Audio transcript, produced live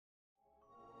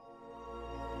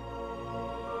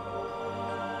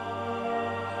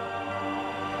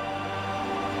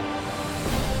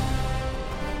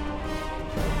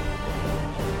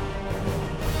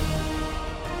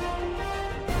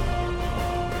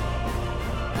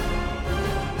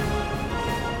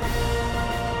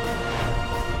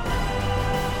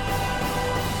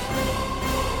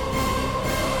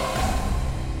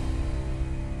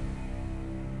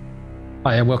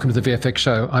Hi, and welcome to the VFX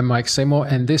Show. I'm Mike Seymour,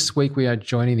 and this week we are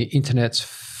joining the internet's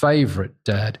favorite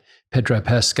dad, Pedro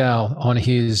Pascal, on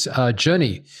his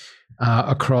journey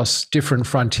across different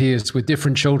frontiers with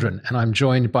different children. And I'm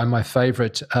joined by my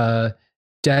favorite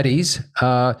daddies.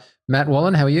 Matt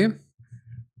Wallen, how are you?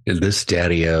 This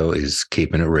daddy-o is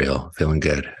keeping it real, feeling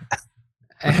good.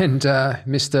 And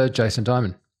Mr. Jason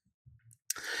Diamond.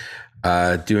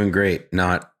 Doing great.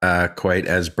 Not quite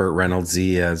as Burt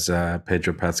Reynolds-y as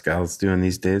Pedro Pascal's doing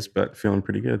these days, but feeling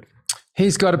pretty good.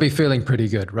 He's got to be feeling pretty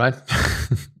good, right?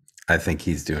 I think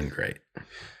he's doing great.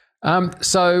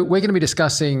 So we're going to be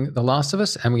discussing The Last of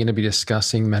Us, and we're going to be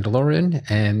discussing Mandalorian,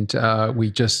 and we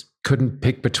just couldn't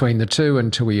pick between the two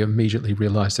until we immediately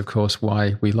realized, of course,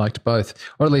 why we liked both,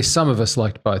 or at least some of us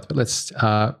liked both. But let's,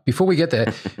 before we get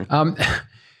there,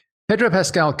 Pedro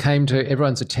Pascal came to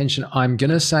everyone's attention, I'm going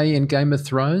to say, in Game of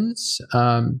Thrones.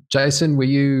 Jason, were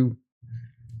you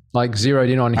like zeroed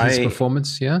in on his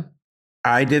performance? Yeah.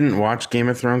 I didn't watch Game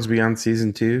of Thrones beyond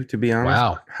season 2, to be honest.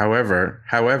 Wow. However,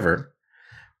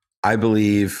 I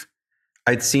believe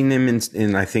I'd seen him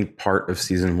in I think part of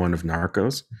season 1 of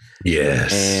Narcos.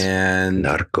 Yes. And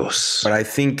Narcos. But I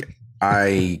think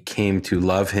I came to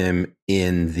love him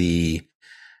in the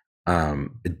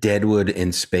Deadwood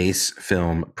in space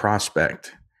film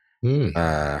Prospect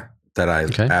that I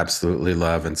absolutely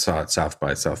love and saw at South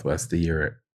by Southwest the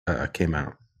year it came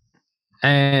out.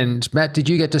 And Matt, did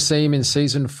you get to see him in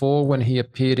season 4 when he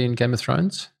appeared in Game of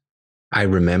Thrones? I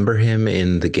remember him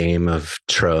in the Game of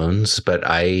Thrones, but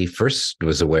I first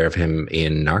was aware of him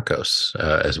in Narcos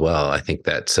as well. I think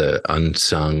that's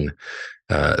unsung.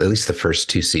 At least the first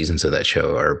 2 seasons of that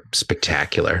show are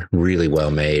spectacular, really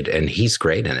well made, and he's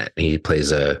great in it. He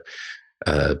plays a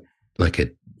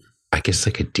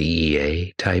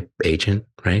DEA type agent,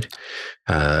 right?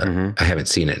 I haven't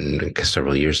seen it in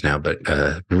several years now, but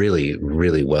really,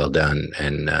 really well done.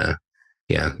 And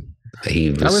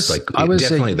he was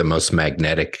definitely the most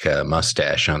magnetic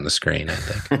mustache on the screen, I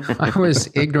think. I was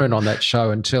ignorant on that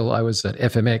show until I was at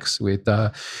FMX with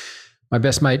my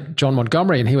best mate, John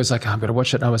Montgomery, and he was like, I'm going to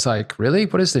watch it. And I was like, really?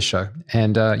 What is this show?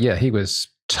 And he was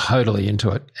totally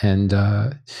into it. And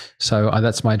so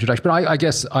that's my introduction. But I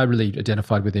guess I really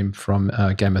identified with him from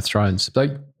Game of Thrones. So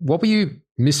what were you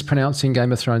mispronouncing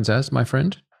Game of Thrones as, my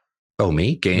friend? Oh,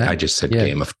 me? I just said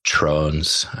Game of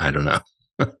Thrones. I don't know.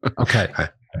 Okay.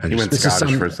 He went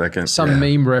Scottish for a second. Some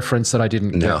meme reference that I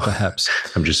didn't get, perhaps.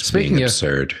 I'm just being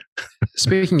absurd.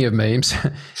 Speaking of memes,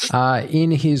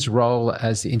 in his role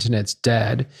as the internet's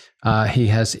dad, he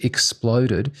has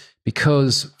exploded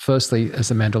because, firstly, as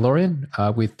the Mandalorian,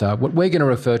 with what we're going to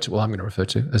refer to, I'm going to refer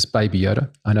to as Baby Yoda.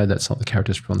 I know that's not the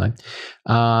character's real name.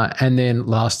 And then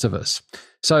Last of Us.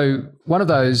 So one of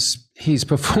those, he's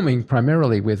performing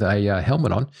primarily with a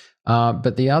helmet on,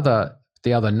 but the other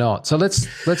not. So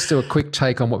let's do a quick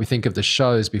take on what we think of the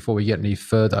shows before we get any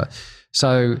further.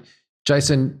 So,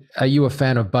 Jason, are you a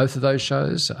fan of both of those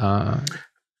shows?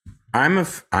 I'm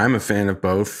a fan of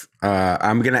both.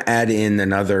 I'm going to add in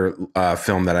another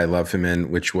film that I love him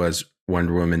in, which was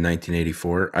Wonder Woman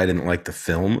 1984. I didn't like the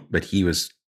film, but he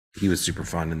was super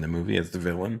fun in the movie as the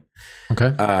villain.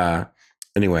 Okay.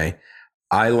 Anyway,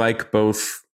 I like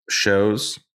both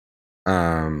shows.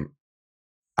 I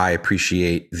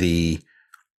appreciate the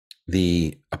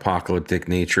apocalyptic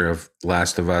nature of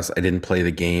Last of Us. I didn't play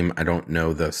the game. I don't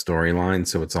know the storyline,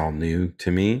 so it's all new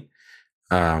to me.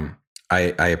 I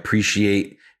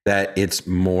appreciate that it's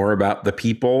more about the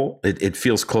people. It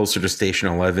feels closer to Station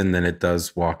 11 than it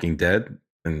does Walking Dead,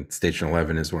 and Station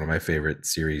 11 is one of my favorite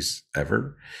series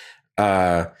ever.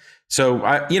 So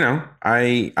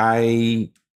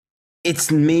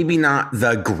it's maybe not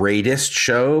the greatest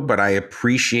show, but I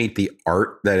appreciate the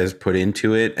art that is put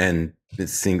into it, and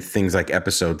things like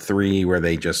episode 3 where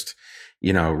they just,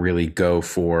 really go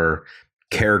for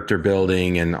character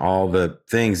building and all the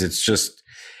things.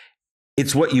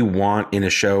 It's what you want in a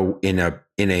show in a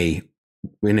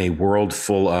world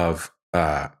full of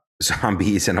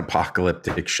zombies and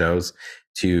apocalyptic shows,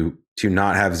 to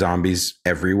not have zombies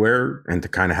everywhere and to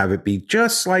kind of have it be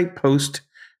just like post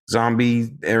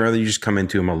zombie era. You just come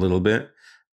into them a little bit.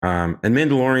 And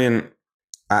Mandalorian,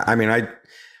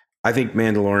 I think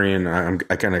Mandalorian,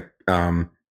 I kind of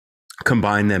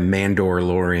combine them,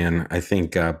 Mandalorian. I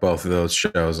think both of those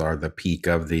shows are the peak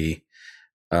of the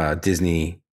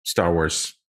Disney Star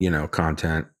Wars,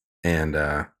 content. And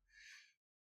I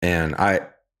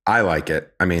like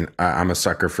it. I mean, I'm a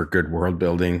sucker for good world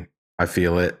building. I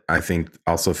feel it. I think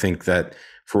that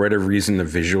for whatever reason, the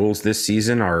visuals this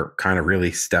season are kind of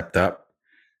really stepped up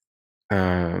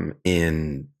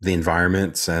in the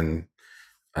environments and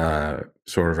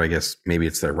sort of, I guess maybe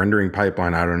it's the rendering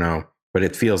pipeline. I don't know. but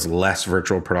it feels less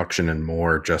virtual production and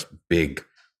more just big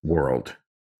world.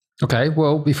 Okay,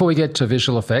 well, before we get to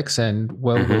visual effects and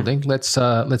world building, let's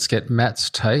get Matt's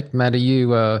take. Matt, are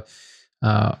you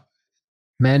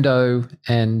Mando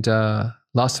and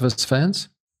Last of Us fans?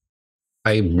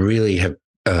 I really have,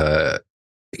 I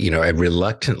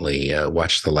reluctantly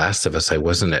watched The Last of Us. I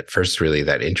wasn't at first really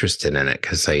that interested in it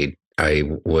because I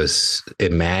was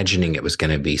imagining it was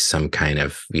going to be some kind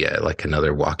of, like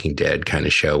another Walking Dead kind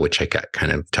of show, which I got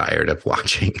kind of tired of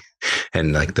watching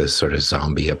and like those sort of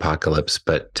zombie apocalypse.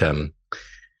 But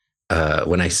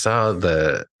when I saw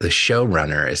the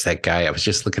showrunner is that guy, I was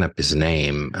just looking up his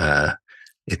name.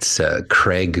 It's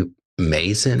Craig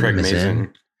Mazin. Craig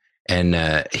Mazin. And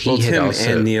he had him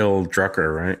also, and Neil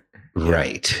Drucker, right?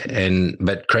 Right.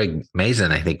 But Craig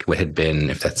Mazin, I think, had been,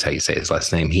 if that's how you say his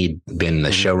last name, he'd been the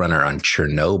showrunner on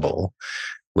Chernobyl,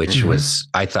 which was,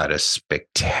 I thought, a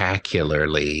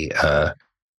spectacularly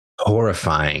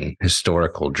horrifying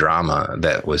historical drama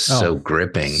that was so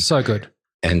gripping. So good.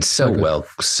 And so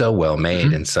well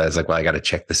made. And so I was like, well, I got to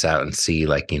check this out and see,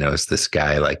 like, is this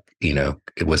guy like,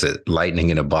 was it lightning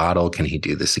in a bottle? Can he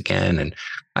do this again? And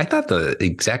I thought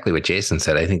exactly what Jason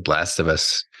said. I think Last of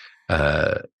Us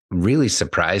really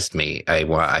surprised me.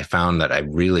 I found that I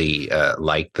really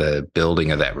liked the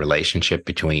building of that relationship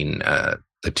between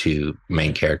the two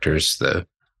main characters, the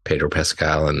Pedro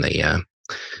Pascal and the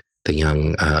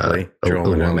young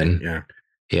woman.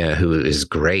 Yeah, who is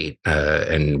great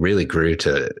and really grew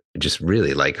to just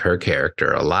really like her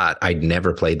character a lot. I'd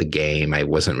never played the game. I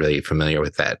wasn't really familiar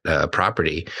with that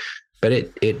property, but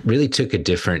it really took a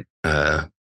different kind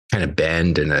of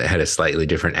bend and it had a slightly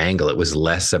different angle. It was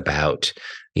less about,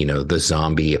 the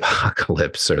zombie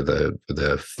apocalypse or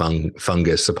the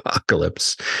fungus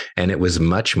apocalypse. And it was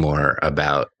much more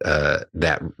about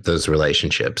those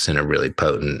relationships in a really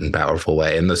potent and powerful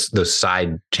way. And those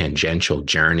side tangential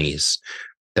journeys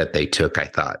that they took, I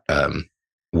thought,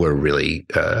 were really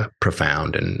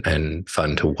profound and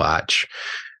fun to watch.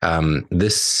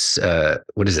 This,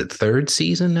 what is it, third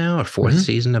season now or fourth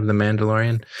season of The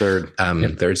Mandalorian?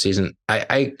 Third season.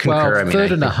 I concur. Well,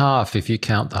 third and a half if you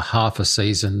count the half a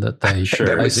season that they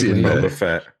basically Boba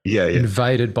Fett.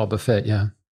 invaded Boba Fett. Yeah.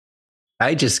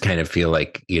 I just kind of feel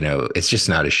like, it's just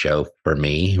not a show for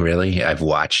me, really. I've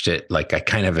watched it. Like I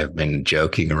kind of have been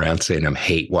joking around saying I'm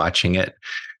hate watching it.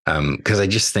 Because I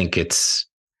just think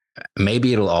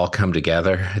maybe it'll all come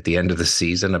together at the end of the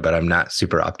season, but I'm not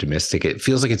super optimistic. It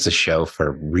feels like it's a show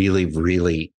for really,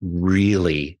 really,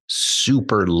 really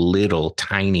super little,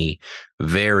 tiny,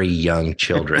 very young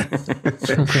children.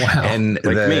 Wow. And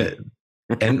like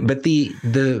but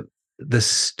the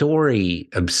story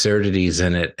absurdities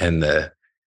in it and the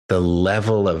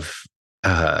level of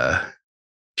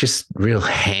just real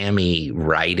hammy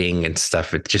writing and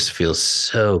stuff. It just feels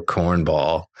so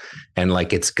cornball and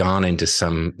like it's gone into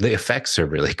the effects are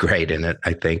really great in it,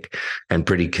 I think, and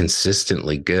pretty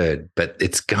consistently good, but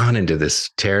it's gone into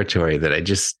this territory that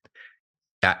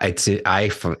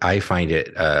I find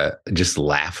it just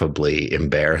laughably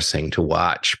embarrassing to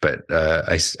watch, but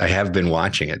I have been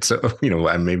watching it. So,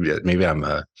 maybe I'm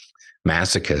a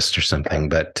masochist or something,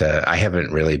 but I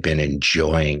haven't really been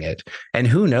enjoying it. And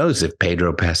who knows if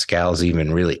Pedro Pascal's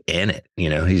even really in it?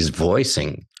 He's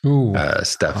voicing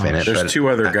stuff in it. There's two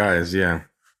other guys. Yeah.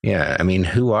 Yeah. I mean,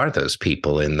 who are those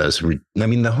people in those?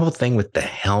 The whole thing with the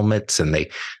helmets and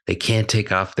they can't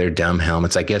take off their dumb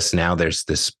helmets. I guess now there's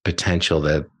this potential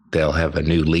that they'll have a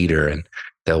new leader and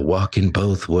they'll walk in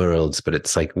both worlds, but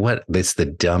it's like, what? It's the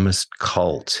dumbest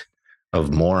cult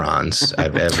of morons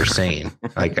I've ever seen.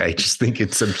 Like, I just think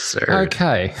it's absurd.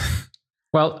 Okay.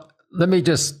 Well, let me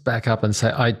just back up and say,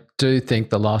 I do think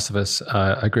The Last of Us,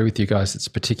 I agree with you guys, it's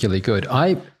particularly good.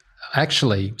 I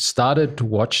actually started to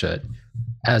watch it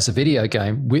as a video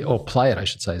game, or play it, I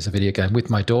should say, as a video game with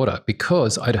my daughter,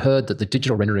 because I'd heard that the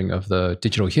digital rendering of the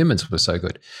digital humans was so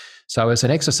good. So as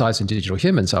an exercise in digital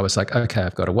humans, I was like, okay,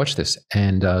 I've got to watch this.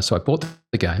 And so I bought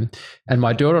the game and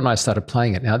my daughter and I started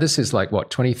playing it. Now, this is like,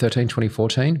 2013,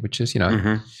 2014, which is,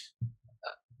 a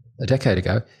decade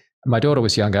ago. My daughter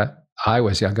was younger. I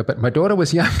was younger, but my daughter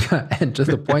was younger. And to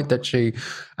the point that she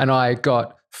and I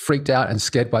got freaked out and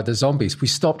scared by the zombies. We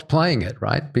stopped playing it,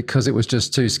 right? Because it was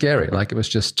just too scary. Like, it was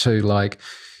just too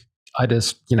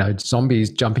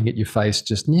zombies jumping at your face,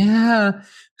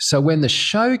 So when the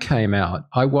show came out,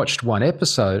 I watched one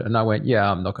episode and I went,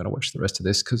 I'm not going to watch the rest of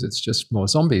this because it's just more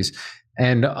zombies.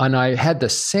 And I had the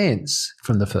sense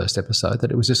from the first episode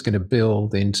that it was just going to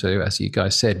build into, as you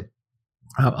guys said,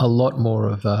 a lot more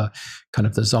of kind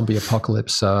of the zombie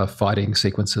apocalypse fighting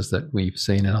sequences that we've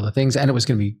seen and other things. And it was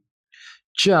going to be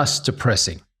just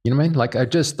depressing. You know what I mean? Like, I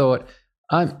just thought,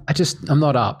 I'm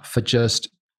not up for just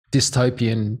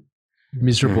dystopian,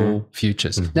 miserable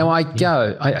futures. Now I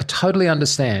totally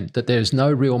understand that there's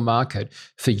no real market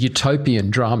for utopian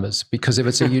dramas, because if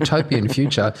it's a utopian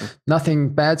future, nothing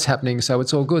bad's happening, so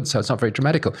it's all good. So it's not very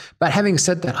dramatical. But having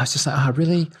said that, I was just like,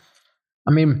 really?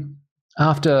 I mean,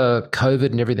 after COVID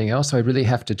and everything else, I really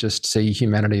have to just see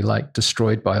humanity like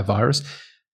destroyed by a virus.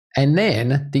 And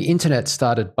then the internet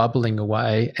started bubbling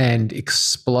away and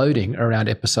exploding around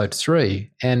episode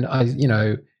 3. And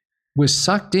I, was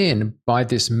sucked in by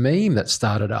this meme that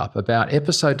started up about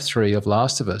episode 3 of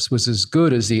Last of Us was as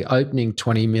good as the opening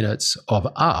 20 minutes of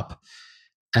Up.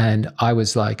 And I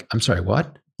was like, I'm sorry,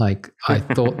 what? Like, I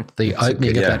thought the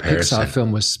opening of that Pixar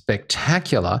film was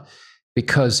spectacular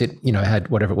because it, had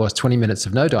whatever it was, 20 minutes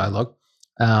of no dialogue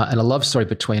and a love story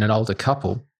between an older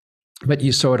couple. But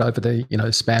you saw it over the,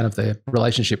 span of the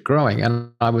relationship growing.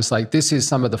 And I was like, this is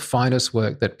some of the finest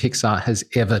work that Pixar has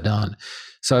ever done.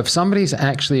 So if somebody's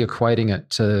actually equating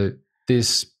it to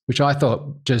this, which I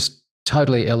thought just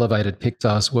totally elevated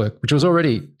Pixar's work, which was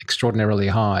already extraordinarily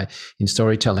high in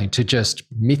storytelling, to just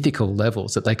mythical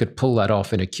levels, that they could pull that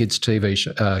off in a kids' TV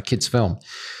show, kids' film,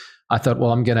 I thought,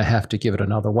 well, I'm going to have to give it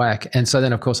another whack. And so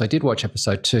then, of course, I did watch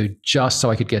episode 2 just so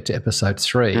I could get to episode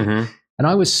 3. Mm-hmm. And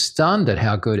I was stunned at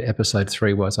how good episode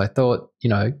 3 was. I thought,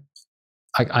 I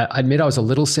admit I was a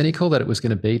little cynical that it was going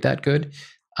to be that good.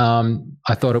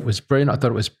 I thought it was brilliant. I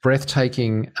thought it was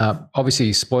breathtaking.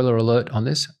 Obviously, spoiler alert on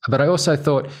this, but I also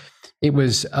thought it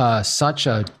was such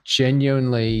a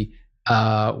genuinely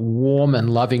warm and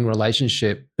loving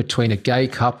relationship between a gay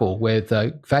couple, where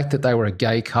the fact that they were a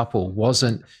gay couple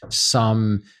wasn't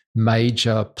some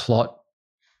major plot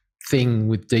thing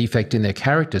with defect in their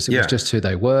characters. It was just who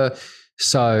they were.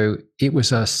 So it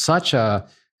was such an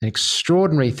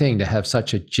extraordinary thing to have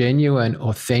such a genuine,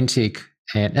 authentic.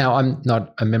 And now I'm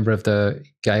not a member of the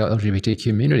gay or LGBT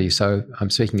community, so I'm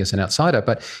speaking as an outsider,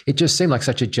 but it just seemed like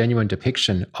such a genuine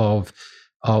depiction of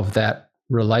that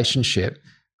relationship.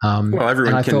 Well,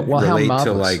 everyone can relate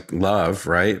to like love,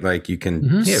 right? Like you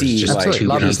can see just like two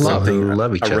love something, who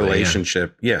love each a other,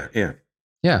 relationship. Yeah.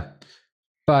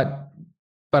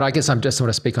 But I guess I'm just want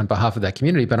to speak on behalf of that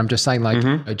community. But I'm just saying, like,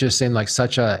 it just seemed like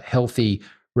such a healthy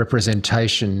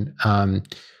representation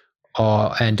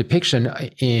and depiction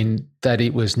in that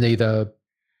it was neither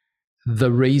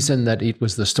the reason that it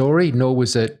was the story, nor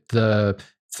was it the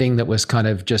thing that was kind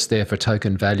of just there for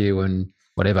token value and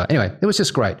whatever. Anyway, it was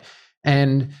just great.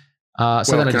 And so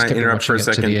then I just kept interrupt for a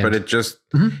second, but it just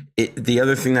the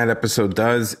other thing that episode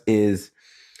does is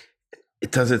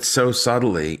it does it so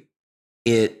subtly.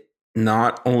 It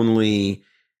not only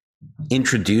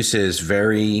introduces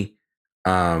very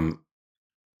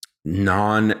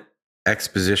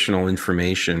non-expositional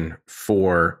information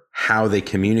for how they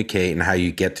communicate and how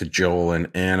you get to Joel and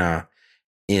Anna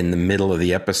in the middle of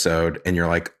the episode, and you're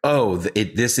like, oh,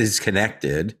 this is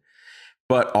connected.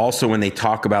 But also when they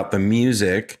talk about the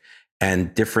music,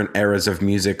 and different eras of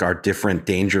music are different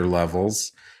danger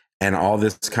levels, and all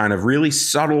this kind of really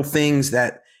subtle things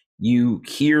that you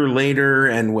hear later.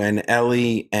 And when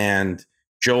Ellie and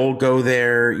Joel go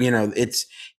there, it's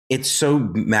so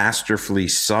masterfully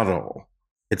subtle.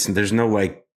 There's no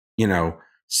like,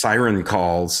 siren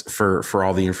calls for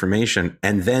all the information.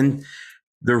 And then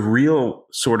the real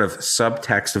sort of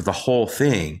subtext of the whole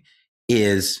thing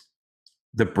is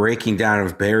the breaking down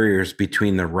of barriers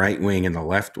between the right wing and the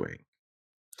left wing.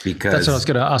 Because that's what I was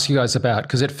going to ask you guys about,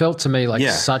 because it felt to me like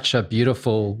such a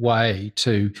beautiful way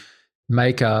to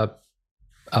make a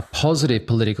positive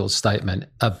political statement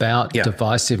about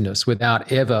divisiveness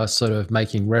without ever sort of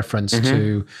making reference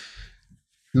to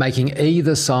making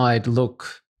either side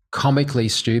look comically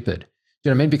stupid. You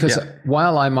know what I mean? Because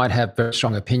while I might have very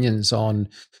strong opinions on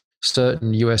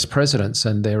certain US presidents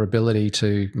and their ability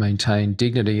to maintain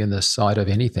dignity in the sight of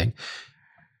anything,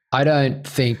 I don't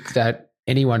think that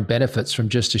anyone benefits from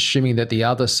just assuming that the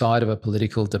other side of a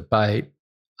political debate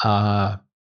are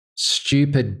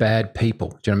stupid, bad people.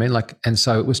 Do you know what I mean? Like, and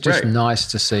so it was just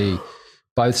nice to see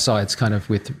both sides kind of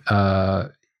with,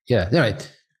 Anyway,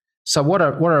 so what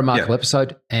a remarkable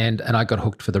episode, and I got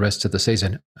hooked for the rest of the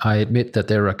season. I admit that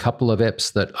there are a couple of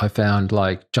eps that I found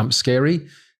like jump scary.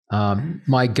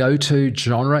 My go-to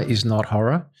genre is not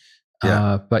horror.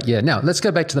 But now let's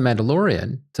go back to The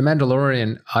Mandalorian. The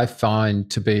Mandalorian I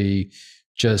find to be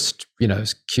just,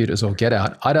 as cute as all get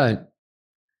out. I don't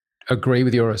agree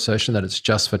with your assertion that it's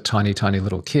just for tiny, tiny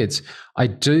little kids. I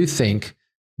do think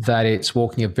that it's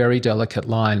walking a very delicate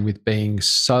line with being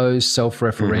so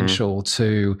self-referential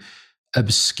to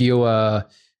obscure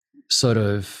sort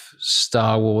of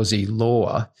Star Wars-y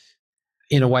lore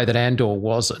in a way that Andor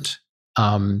wasn't.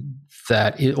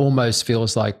 that it almost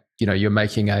feels like, you're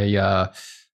making a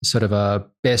sort of a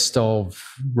best of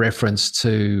reference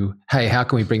to, hey, how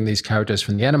can we bring these characters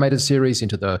from the animated series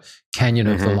into the canyon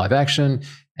of the live action?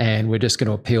 And we're just going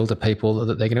to appeal to people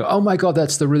that they're going to go, oh my God,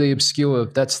 that's the really obscure,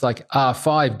 that's like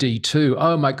R5D2.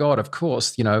 Oh my God, of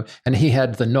course, and he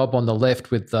had the knob on the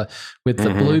left with the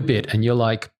blue bit, and you're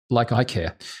like I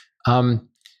care.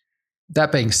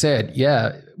 That being said,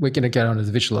 yeah, we're going to get onto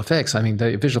the visual effects. I mean,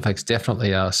 the visual effects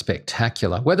definitely are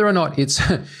spectacular. Whether or not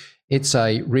it's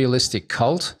a realistic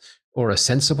cult or a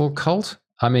sensible cult,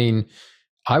 I mean,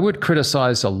 I would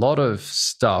criticize a lot of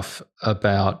stuff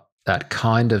about that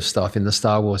kind of stuff in the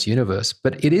Star Wars universe,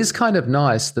 but it is kind of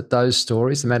nice that those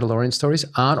stories, the Mandalorian stories,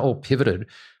 aren't all pivoted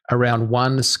around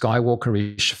one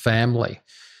Skywalker-ish family.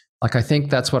 Like, I think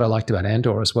that's what I liked about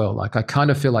Andor as well. Like, I kind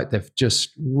of feel like they've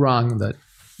just wrung the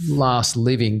last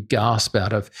living gasp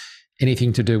out of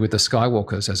anything to do with the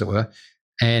Skywalkers, as it were.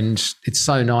 And it's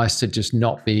so nice to just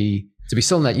to be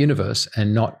still in that universe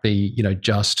and not be,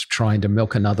 just trying to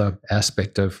milk another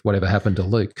aspect of whatever happened to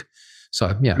Luke.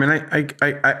 So, yeah. I mean,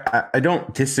 I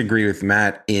don't disagree with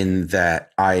Matt in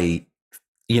that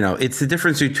it's the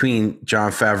difference between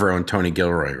Jon Favreau and Tony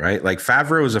Gilroy, right? Like,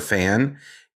 Favreau is a fan.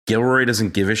 Gilroy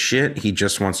doesn't give a shit. He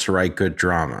just wants to write good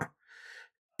drama.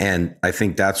 And I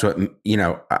think that's what,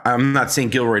 I'm not saying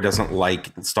Gilroy doesn't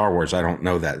like Star Wars. I don't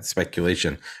know that. It's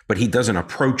speculation. But he doesn't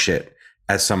approach it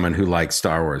as someone who likes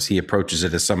Star Wars. He approaches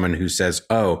it as someone who says,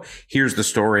 oh, here's the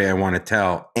story I want to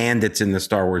tell, and it's in the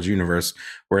Star Wars universe.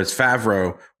 Whereas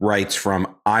Favreau writes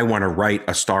from, I want to write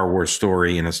a Star Wars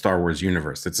story in a Star Wars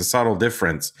universe. It's a subtle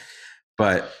difference.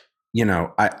 But,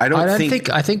 I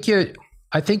think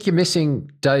you're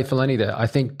missing Dave Filoni there. I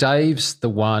think Dave's the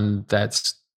one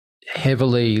that's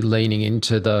heavily leaning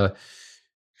into the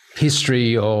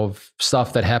history of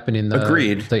stuff that happened in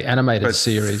the animated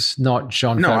series, not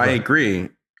Jon Favreau. No, I agree.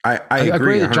 I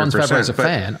agree that Jon Favreau is a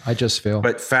fan. I just feel.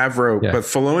 But Favreau, but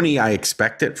Filoni, I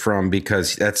expect it from,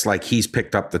 because that's like he's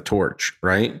picked up the torch,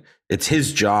 right? It's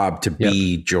his job to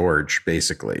be George,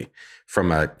 basically,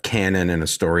 from a canon and a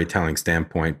storytelling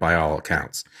standpoint, by all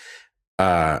accounts.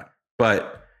 But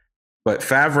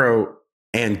Favreau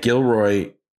and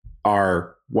Gilroy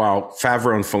are, while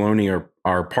Favreau and Filoni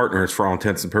are partners for all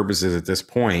intents and purposes at this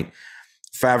point,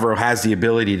 Favreau has the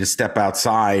ability to step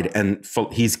outside, and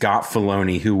he's got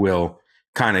Filoni who will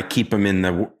kind of keep him in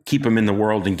the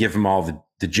world and give him all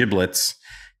the giblets,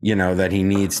 that he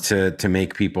needs to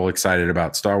make people excited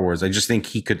about Star Wars. I just think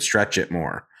he could stretch it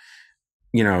more.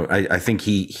 I think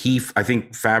I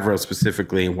think Favreau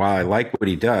specifically, while I like what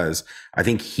he does, I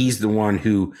think he's the one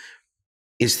who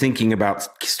is thinking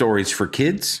about stories for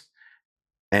kids,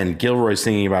 and Gilroy's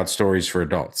thinking about stories for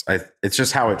adults. It's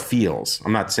just how it feels.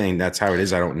 I'm not saying that's how it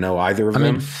is. I don't know either of them.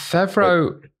 I mean,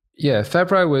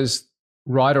 Favreau was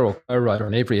writer or co-writer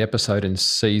on every episode in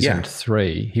season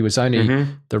 3. He was only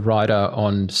the writer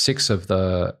on 6 of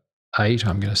the 8,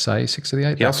 I'm going to say, 6 of the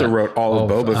 8. He also wrote all of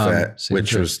Boba Fett,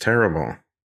 which was terrible.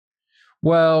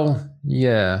 Well,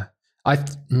 yeah.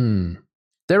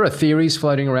 There are theories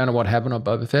floating around on what happened on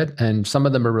Boba Fett, and some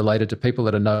of them are related to people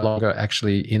that are no longer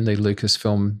actually in the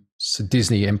Lucasfilm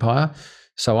Disney empire.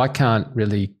 So I can't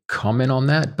really comment on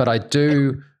that, but I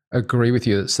do agree with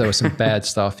you that there was some bad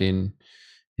stuff in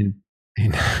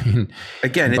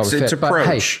again, it's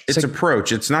approach. It's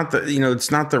approach. It's not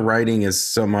it's not the writing as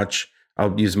so much.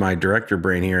 I'll use my director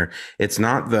brain here. It's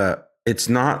not the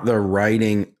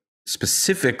writing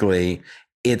specifically.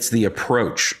 It's the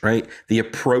approach, right? The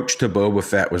approach to Boba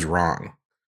Fett was wrong,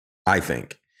 I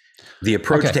think. The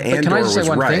approach to Andor was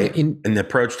right, and the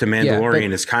approach to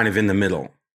Mandalorian is kind of in the middle.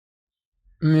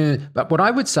 But what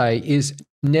I would say is,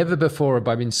 never before have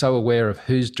I been so aware of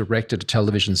who's directed a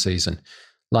television season.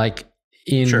 Like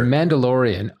in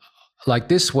Mandalorian, like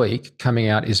this week coming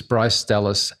out is Bryce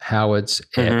Dallas Howard's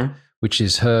ep, which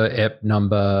is her ep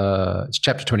number, it's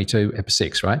chapter 22, ep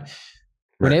 6, right?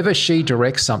 Whenever she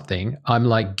directs something, I'm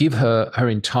like, give her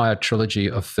entire trilogy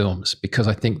of films, because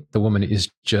I think the woman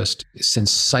is just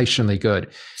sensationally good.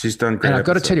 She's done great. And I've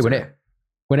got to tell you,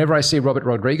 whenever I see Robert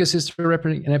Rodriguez is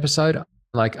directing an episode, I'm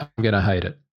like, I'm going to hate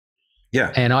it.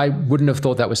 Yeah. And I wouldn't have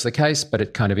thought that was the case, but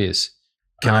it kind of is.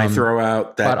 Can I throw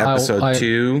out that episode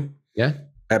 2? Yeah.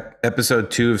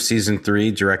 Episode 2 of season 3,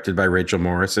 directed by Rachel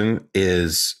Morrison,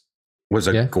 was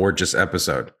a gorgeous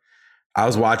episode. I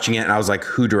was watching it and I was like,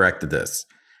 who directed this?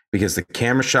 Because the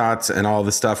camera shots and all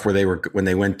the stuff when they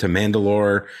went to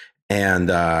Mandalore and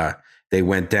they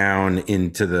went down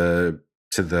into the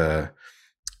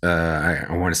I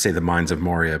want to say the mines of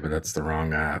Moria, but that's the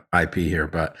wrong IP here.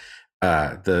 But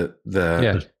the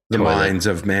mines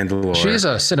of Mandalore. She's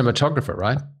a cinematographer,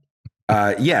 right?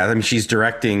 Yeah, I mean, she's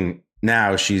directing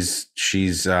now. She's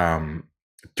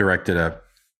directed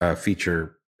a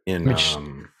feature in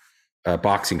a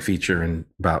boxing feature in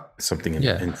about something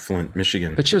in Flint,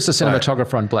 Michigan. But she was the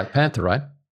cinematographer on Black Panther, right?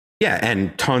 Yeah,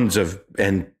 and tons of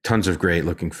great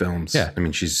looking films. Yeah. I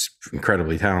mean, she's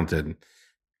incredibly talented.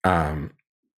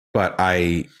 But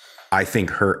I think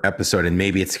her episode, and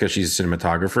maybe it's because she's a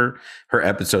cinematographer, her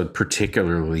episode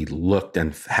particularly looked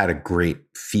and had a great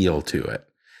feel to it,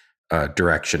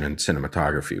 direction and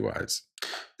cinematography wise,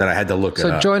 that I had to look it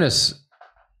up. So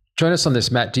join us on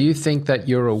this, Matt. Do you think that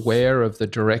you're aware of the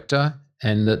director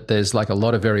and that there's like a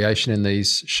lot of variation in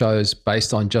these shows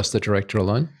based on just the director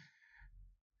alone?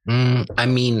 I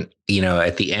mean,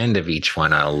 at the end of each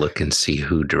one, I'll look and see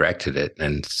who directed it,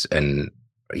 and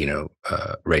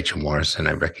Rachel Morrison,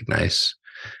 I recognize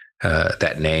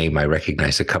that name. I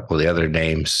recognize a couple of the other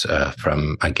names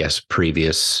from, I guess,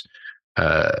 previous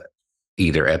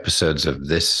either episodes of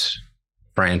this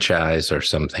franchise or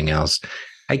something else.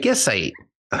 I guess I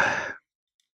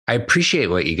appreciate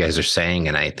what you guys are saying,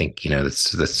 and I think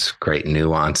that's great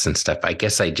nuance and stuff. I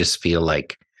guess I just feel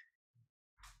like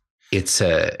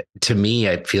to me,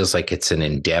 it feels like it's an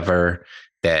endeavor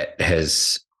that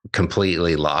has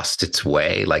completely lost its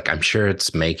way. Like, I'm sure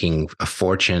it's making a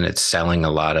fortune. It's selling a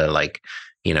lot of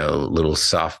little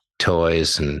soft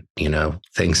toys and,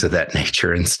 things of that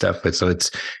nature and stuff. But so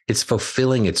it's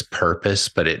fulfilling its purpose,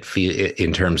 but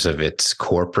in terms of its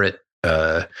corporate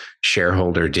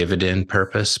shareholder dividend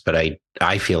purpose. But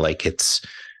I feel like it's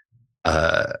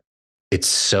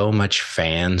so much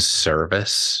fan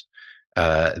service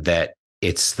that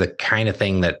it's the kind of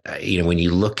thing that, when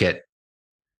you look at,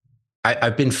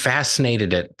 I've been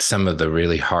fascinated at some of the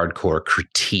really hardcore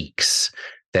critiques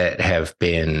that have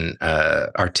been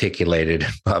articulated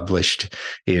and published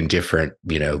in different,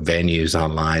 venues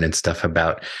online and stuff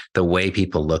about the way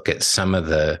people look at some of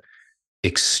the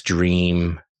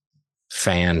extreme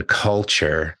fan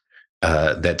culture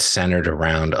that's centered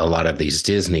around a lot of these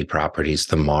Disney properties,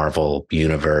 the Marvel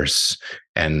universe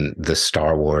and the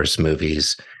Star Wars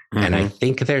movies. Mm-hmm. And I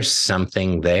think there's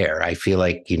something there. I feel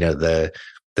like,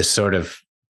 the sort of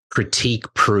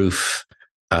critique-proof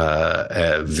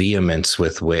vehemence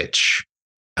with which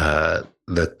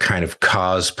the kind of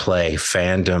cosplay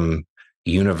fandom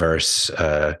universe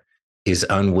is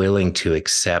unwilling to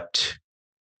accept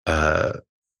a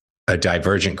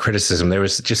divergent criticism. There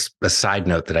was just a side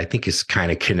note that I think is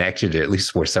kind of connected, at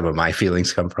least where some of my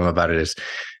feelings come from about it, is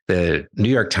the New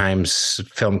York Times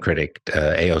film critic,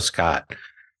 A.O. Scott,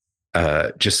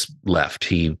 just left.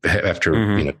 He,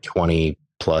 after 20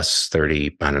 plus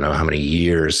 30, I don't know how many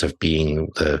years of being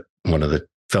one of the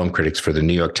film critics for the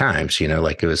New York Times,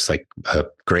 it was like a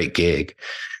great gig.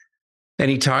 And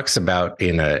he talks about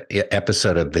in an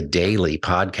episode of the Daily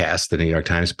podcast, the New York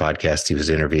Times podcast, he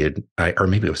was interviewed, or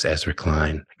maybe it was Ezra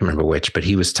Klein, I can't remember which, but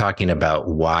he was talking about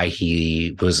why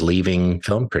he was leaving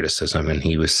film criticism. And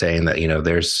he was saying that,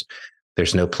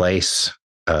 there's no place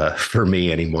for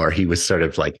me anymore. He was sort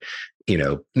of like,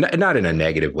 not in a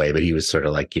negative way, but he was sort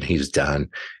of like, he was done.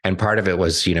 And part of it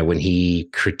was, when he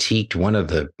critiqued one of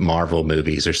the Marvel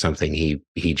movies or something, he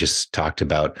just talked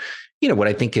about, what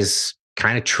I think is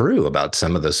kind of true about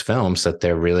some of those films, that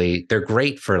they're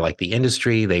great for like the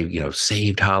industry. They,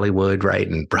 saved Hollywood, right?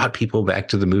 And brought people back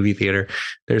to the movie theater.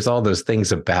 There's all those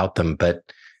things about them, but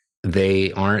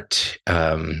they aren't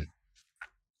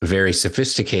very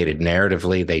sophisticated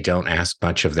narratively. They don't ask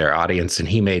much of their audience. And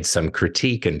he made some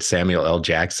critique, and Samuel L.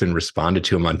 Jackson responded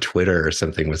to him on Twitter or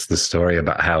something. Was the story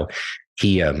about how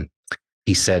he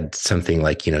said something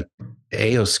like,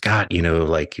 A.O. Scott,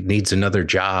 like needs another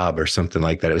job or something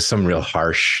like that. It was some real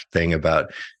harsh thing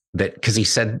about that, because he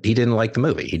said he didn't like the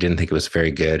movie. He didn't think it was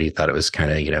very good. He thought it was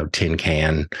kind of, tin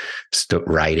can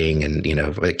writing, and,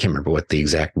 I can't remember what the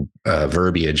exact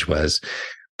verbiage was.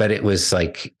 But it was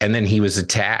like, and then he was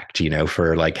attacked,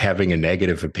 for like having a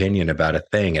negative opinion about a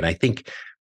thing. And I think,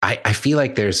 I feel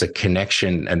like there's a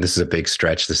connection, and this is a big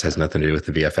stretch. This has nothing to do with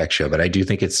the VFX show, but I do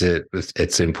think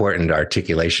it's important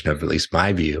articulation of at least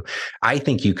my view. I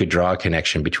think you could draw a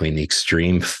connection between the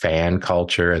extreme fan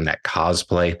culture and that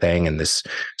cosplay thing, and this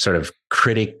sort of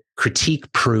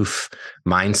critique-proof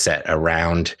mindset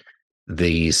around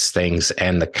these things,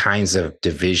 and the kinds of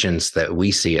divisions that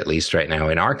we see, at least right now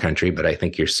in our country, but I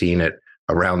think you're seeing it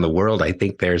around the world. I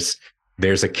think there's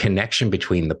a connection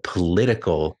between the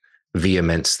political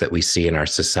vehemence that we see in our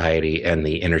society and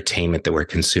the entertainment that we're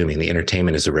consuming. The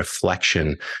entertainment is a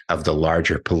reflection of the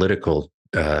larger political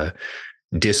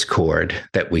discord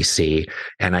that we see.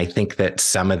 And I think that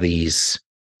some of these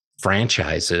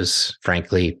franchises,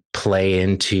 frankly, play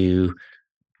into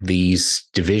these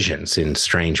divisions in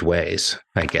strange ways,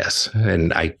 I guess.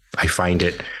 And I find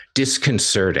it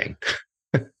disconcerting.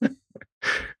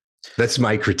 That's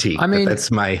my critique. I mean, that's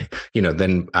my,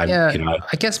 then I'm,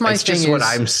 I guess my it's thing just is what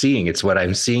I'm seeing. It's what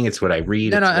I'm seeing. It's what I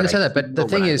read. No, I understand that. But the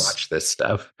thing is, watch this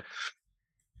stuff.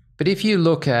 But if you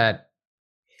look at,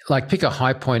 like, pick a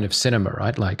high point of cinema,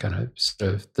 right? Like,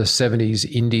 sort of the 70s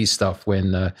indie stuff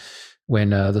when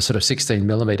the sort of 16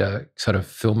 millimeter sort of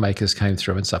filmmakers came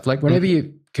through and stuff. Like, whenever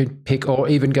you could pick, or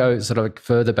even go sort of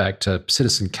further back to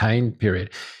Citizen Kane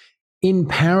period, in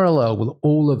parallel with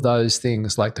all of those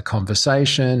things like The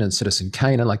Conversation and Citizen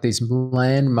Kane and like these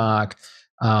landmark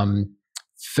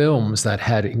films that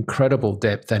had incredible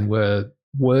depth and were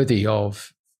worthy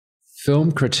of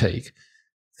film critique,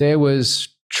 there was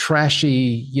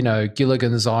trashy,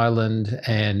 Gilligan's Island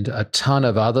and a ton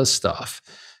of other stuff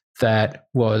that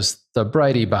was the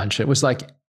Brady Bunch. It was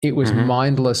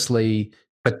mindlessly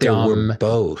but there were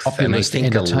both, and I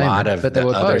think a lot of the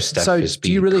other stuff is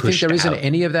being do you really think there isn't out.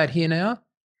 any of that here now?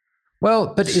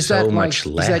 Well, but is So that much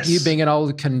like, less. is that you being an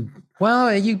old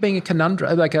are you being a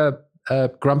conundrum, like a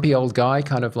grumpy old guy,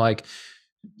 kind of like?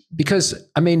 Because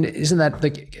I mean, isn't that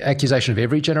the accusation of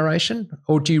every generation?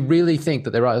 Or do you really think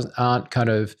that there aren't kind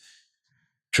of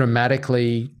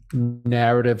dramatically,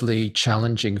 narratively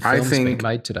challenging films being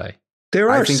made today? There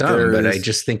are some, but I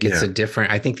just think it's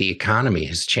I think the economy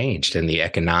has changed and the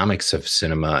economics of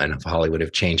cinema and of Hollywood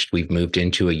have changed. We've moved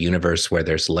into a universe where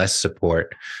there's less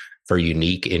support for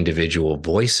unique individual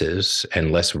voices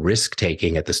and less risk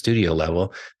taking at the studio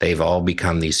level. They've all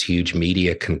become these huge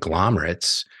media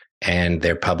conglomerates, and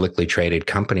they're publicly traded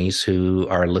companies who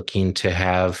are looking to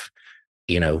have,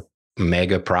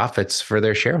 mega profits for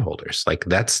their shareholders. Like,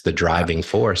 that's the driving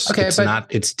force. Okay,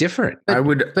 it's different. I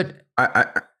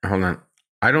hold on.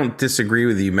 I don't disagree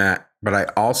with you, Matt, but I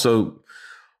also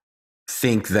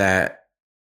think that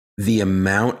the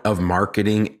amount of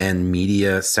marketing and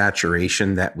media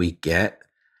saturation that we get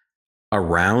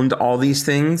around all these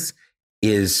things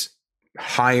is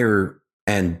higher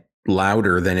and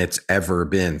louder than it's ever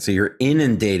been. So you're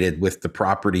inundated with the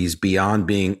properties beyond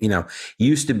being,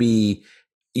 used to be,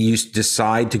 you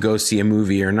decide to go see a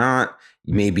movie or not.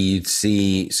 Maybe you'd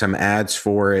see some ads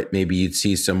for it. Maybe you'd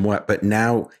see but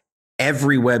now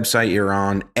every website you're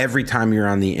on, every time you're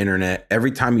on the internet,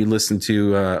 every time you listen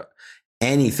to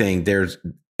anything,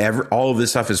 all of this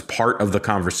stuff is part of the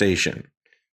conversation.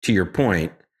 To your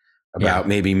point about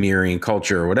maybe mirroring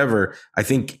culture or whatever, I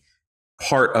think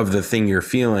part of the thing you're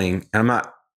feeling, and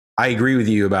I agree with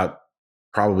you about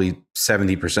probably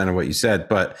 70% of what you said,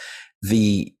 but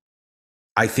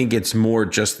I think it's more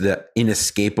just the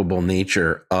inescapable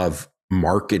nature of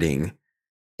marketing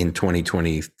in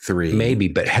 2023. Maybe,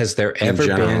 but has there ever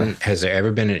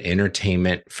been an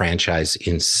entertainment franchise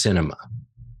in cinema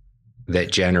that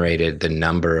generated the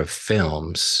number of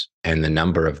films and the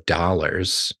number of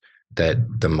dollars that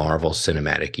the Marvel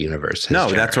Cinematic Universe has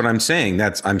generated? That's what I'm saying.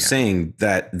 I'm saying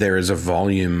that there is a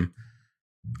volume.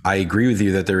 I agree with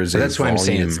you that there is that's why I'm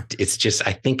saying it's just,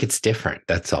 I think it's different.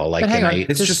 That's all. Like,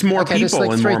 it's just more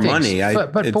people and more money.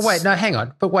 But wait, no, hang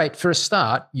on. But wait, for a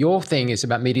start, your thing is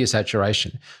about media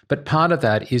saturation. But part of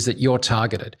that is that you're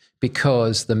targeted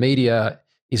because the media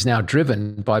is now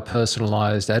driven by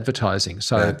personalized advertising.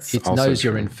 So it knows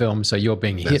you're in film, so you're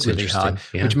being hit really hard,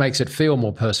 which makes it feel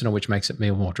more personal, which makes it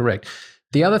feel more direct.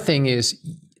 The other thing is,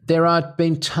 there have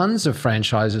been tons of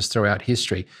franchises throughout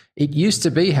history. It used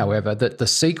to be, however, that the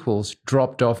sequels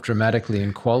dropped off dramatically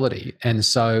in quality. And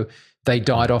so they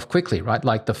died off quickly, right?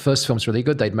 Like, the first film's really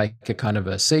good. They'd make a kind of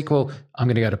a sequel. I'm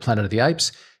going to go to Planet of the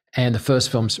Apes. And the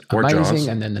first film's amazing. Jaws.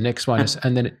 And then the next one is,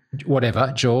 and then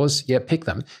Jaws, pick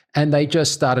them. And they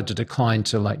just started to decline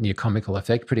to like near comical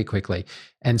effect pretty quickly.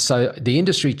 And so the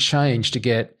industry changed to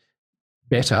get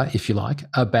better, if you like,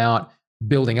 about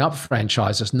building up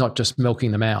franchises, not just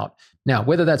milking them out. Now,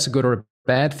 whether that's a good or a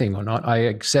bad thing or not, I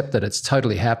accept that it's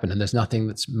totally happened, and there's nothing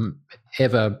that's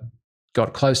ever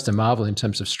got close to Marvel in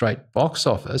terms of straight box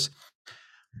office.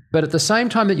 But at the same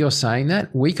time that you're saying that,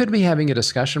 we could be having a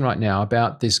discussion right now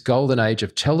about this golden age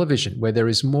of television where there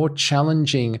is more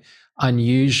challenging,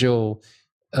 unusual,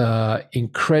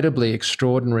 incredibly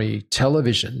extraordinary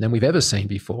television than we've ever seen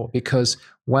before. Because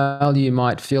while you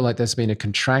might feel like there's been a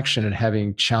contraction in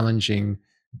having challenging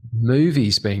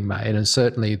movies being made, and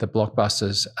certainly the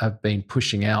blockbusters have been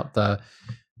pushing out the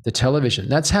television,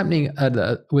 that's happening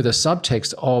with a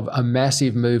subtext of a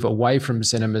massive move away from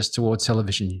cinemas towards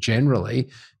television generally,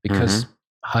 because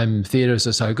home theaters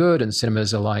are so good and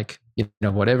cinemas are like,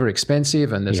 whatever,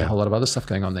 expensive, and there's a whole lot of other stuff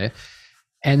going on there.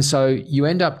 And so you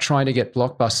end up trying to get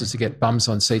blockbusters to get bums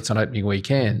on seats on opening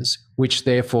weekends, which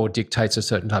therefore dictates a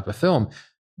certain type of film.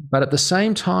 But at the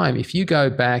same time, if you go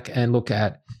back and look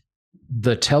at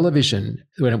the television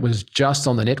when it was just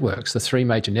on the networks, the three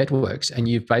major networks, and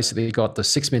you've basically got the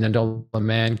 $6 million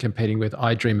Man competing with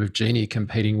I Dream of Jeannie,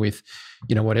 competing with,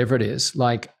 whatever it is.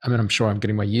 Like, I mean, I'm sure I'm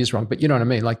getting my years wrong, but you know what I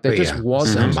mean? Like, there just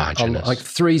wasn't, like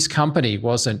Three's Company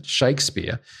wasn't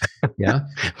Shakespeare. Yeah.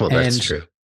 Well, that's true.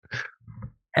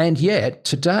 And yet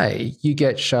today you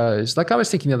get shows like I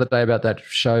was thinking the other day about that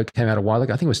show came out a while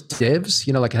ago. I think it was Devs,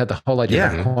 like it had the whole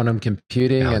idea of quantum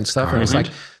computing and stuff. And it was like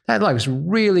that was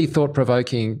really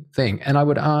thought-provoking thing. And I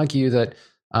would argue that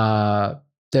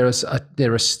there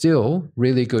are still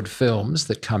really good films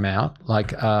that come out,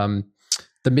 like The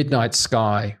Midnight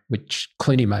Sky, which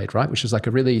Clooney made, right? Which is like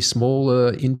a really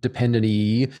smaller,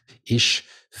 independent-ish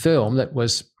film that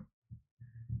was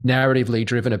narratively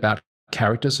driven about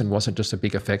characters and wasn't just a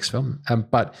big effects film,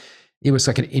 but it was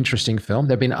like an interesting film.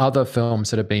 There have been other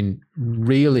films that have been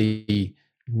really,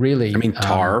 really. I mean,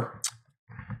 Tar.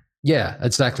 Yeah,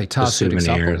 exactly. Tar.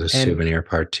 The Souvenir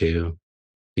Part 2.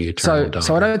 The Eternal Daughter.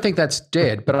 So I don't think that's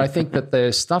dead, but I think that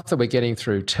the stuff that we're getting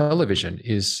through television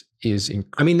is.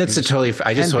 I mean, that's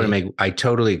I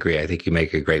totally agree. I think you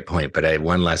make a great point, but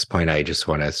one last point. I just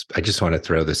want to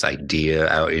throw this idea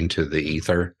out into the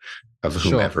ether of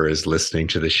whomever is listening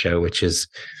to the show, which is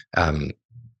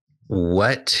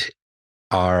what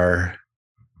are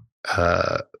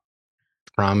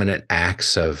prominent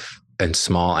acts and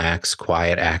small acts,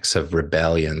 quiet acts of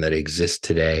rebellion that exist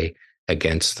today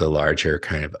against the larger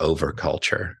kind of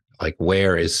overculture? Like,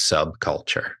 where is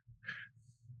subculture?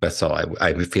 That's all.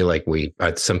 I feel like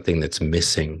it's something that's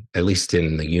missing, at least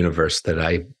in the universe that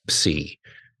I see.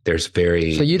 So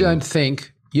you don't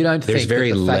think that the fact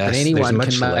that anyone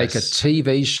can make a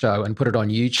TV show and put it on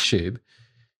YouTube,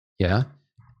 yeah?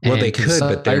 Well, they could,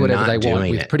 but they're whatever not they doing want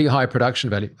with it. pretty high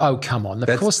production value. Oh, come on.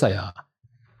 Of course they are.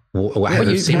 Well,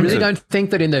 you really don't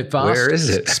think that in the vast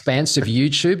expanse of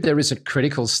YouTube there isn't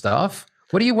critical stuff?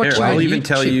 What are you watching on YouTube?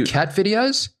 Tell you cat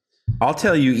videos? I'll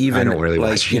tell you, even I don't really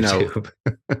watch YouTube.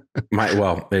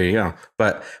 There you go.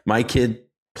 But my kid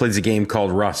plays a game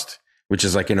called Rust, which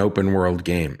is like an open world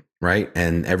game, right?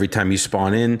 And every time you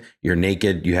spawn in, you're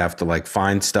naked. You have to like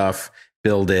find stuff,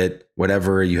 build it,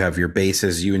 whatever. You have your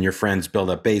bases. You and your friends build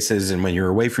up bases. And when you're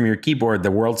away from your keyboard,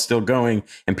 the world's still going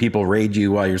and people raid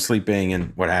you while you're sleeping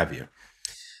and what have you.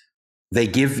 They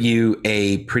give you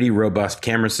a pretty robust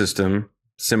camera system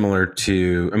similar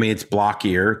to, it's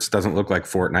blockier. It doesn't look like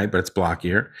Fortnite, but it's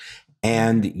blockier.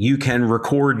 And you can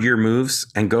record your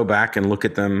moves and go back and look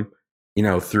at them,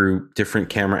 through different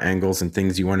camera angles and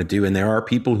things you want to do. And there are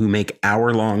people who make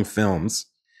hour-long films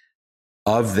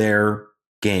of their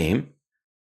game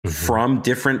from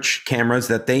different cameras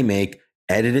that they make,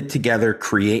 edit it together,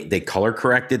 they color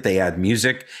correct it, they add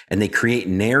music, and they create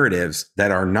narratives that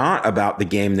are not about the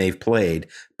game they've played,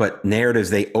 but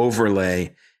narratives they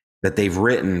overlay that they've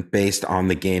written based on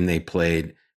the game they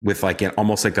played with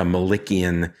almost like a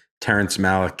Malikian, Terrence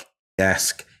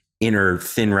Malick-esque inner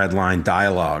thin red line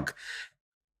dialogue.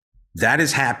 That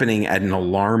is happening at an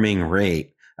alarming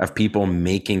rate of people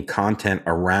making content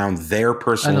around their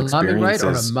personal experiences. An alarming rate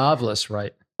or a marvelous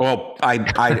rate? Well, I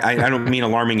don't mean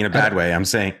alarming in a bad way. I'm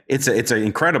saying it's an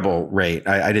incredible rate.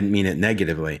 I didn't mean it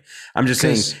negatively. I'm just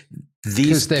saying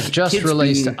because they've just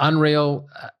released Unreal.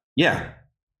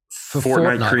 For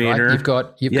Fortnite creator.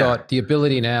 Right? You've got the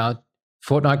ability now,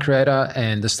 Fortnite creator,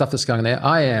 and the stuff that's going there.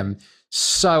 I am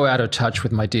so out of touch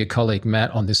with my dear colleague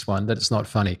Matt on this one that it's not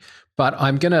funny. But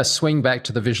I'm going to swing back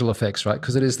to the visual effects, right?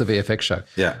 Because it is the VFX show.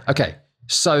 Yeah. Okay.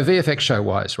 So VFX show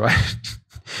wise, right?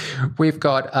 We've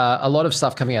got a lot of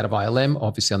stuff coming out of ILM,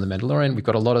 obviously on The Mandalorian. We've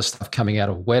got a lot of stuff coming out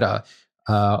of Weta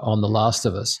on The Last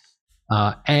of Us.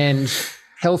 And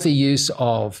healthy use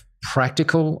of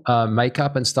practical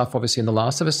makeup and stuff, obviously in The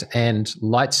Last of Us, and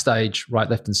light stage right,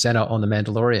 left and center on The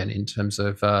Mandalorian in terms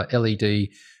of LED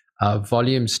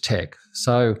volumes tech.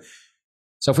 So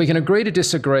if we can agree to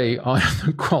disagree on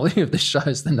the quality of the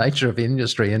shows, the nature of the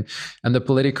industry, and the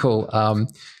political,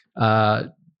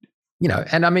 and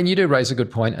you do raise a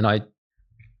good point,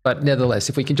 but nevertheless,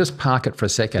 if we can just park it for a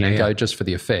second and go just for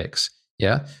the effects,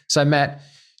 yeah. So Matt,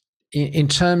 in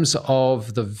terms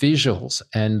of the visuals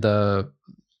and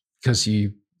because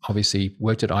you obviously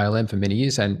worked at ILM for many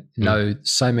years and know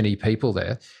so many people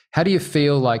there, how do you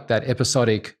feel like that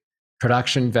episodic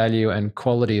production value and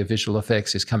quality of visual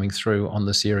effects is coming through on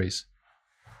the series?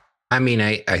 I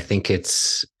think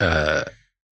it's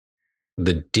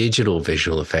the digital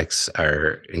visual effects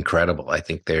are incredible. I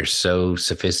think they're so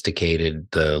sophisticated.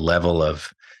 The level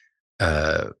of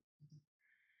the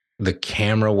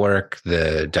camera work,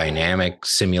 the dynamic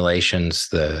simulations,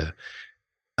 the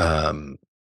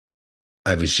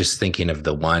I was just thinking of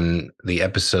the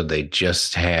episode they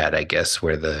just had, I guess,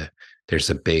 where there's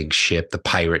a big ship, the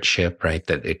pirate ship, right?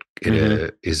 That it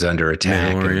is under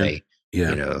attack, and Mandalorian.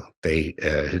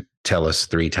 they tell us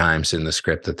 3 times in the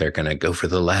script that they're going to go for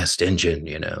the last engine,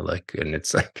 and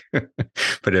it's like,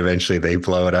 but eventually they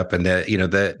blow it up, and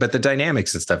but the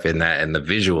dynamics and stuff in that, and the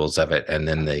visuals of it, and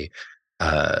then the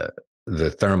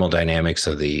thermal dynamics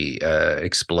of the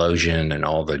explosion and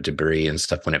all the debris and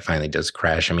stuff when it finally does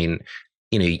crash. I mean,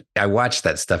 I watch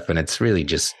that stuff and it's really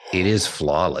just, it is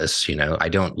flawless. I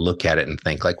don't look at it and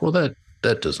think like, well, that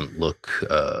doesn't look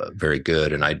very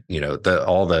good. And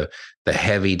all the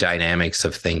heavy dynamics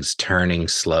of things turning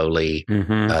slowly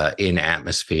in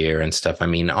atmosphere and stuff. I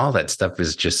mean, all that stuff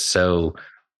is just so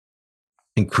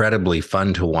incredibly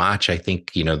fun to watch. I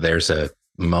think, there's a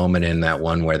moment in that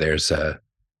one where there's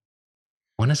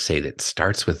I want to say that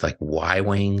starts with like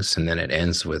Y-wings, and then it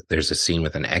ends with, there's a scene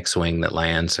with an X-wing that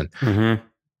lands,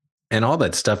 and all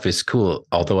that stuff is cool.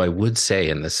 Although I would say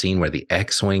in the scene where the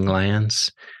X-wing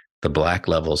lands, the black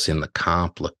levels in the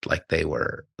comp looked like they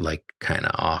were like kind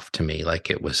of off to me.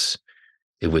 Like it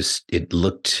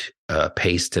looked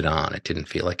pasted on. It didn't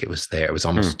feel like it was there. It was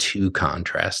almost too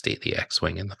contrasty, the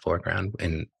X-wing in the foreground,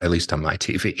 and at least on my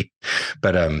TV.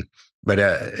 But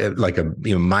like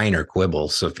minor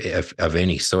quibbles of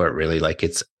any sort, really. Like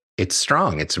it's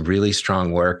strong. It's really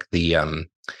strong work.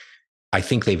 I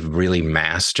think they've really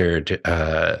mastered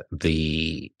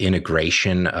the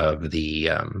integration of the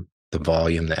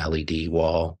volume, the LED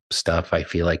wall stuff. I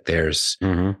feel like there's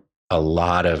a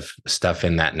lot of stuff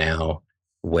in that now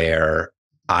where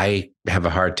I have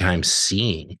a hard time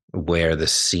seeing where the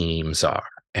seams are,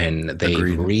 and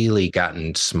they've really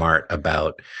gotten smart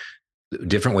about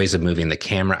different ways of moving the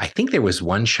camera. I think there was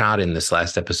one shot in this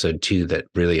last episode too that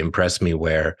really impressed me,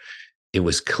 where it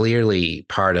was clearly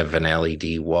part of an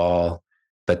LED wall,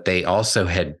 but they also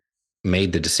had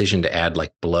made the decision to add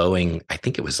like blowing, I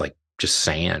think it was like just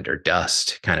sand or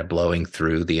dust kind of blowing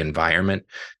through the environment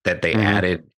that they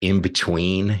added in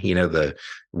between,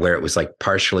 where it was like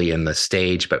partially in the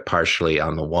stage, but partially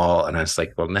on the wall. And I was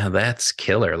like, well, now that's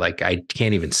killer. Like I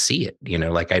can't even see it,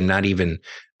 like I'm not even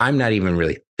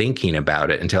really thinking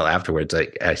about it until afterwards.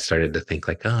 I started to think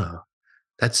like, oh,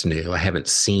 that's new. I haven't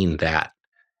seen that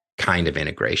kind of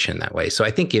integration that way. So I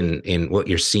think in what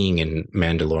you're seeing in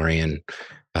Mandalorian,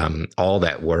 all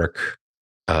that work,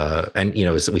 and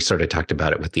as we sort of talked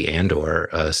about it with the Andor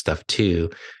stuff too,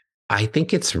 I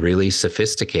think it's really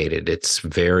sophisticated. It's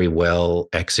very well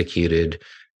executed.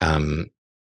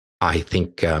 I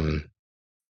think,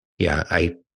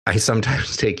 I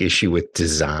sometimes take issue with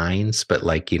designs, but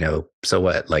like, so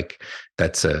what? Like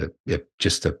that's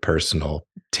just a personal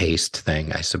taste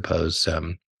thing, I suppose.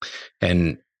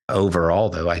 And overall,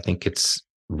 though, I think it's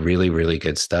really, really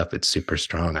good stuff. It's super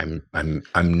strong. I'm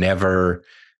never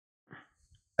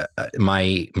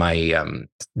my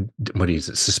what is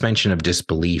it? Suspension of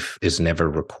disbelief is never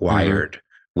required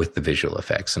with the visual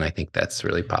effects, and I think that's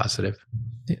really positive.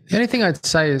 The only thing I'd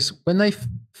say is when they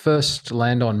first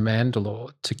land on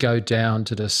Mandalore to go down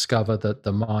to discover that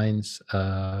the mines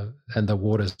and the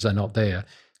waters are not there,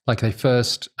 like they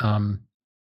first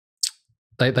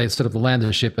they sort of land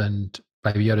the ship and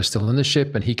Baby Yoda's still in the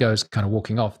ship and he goes kind of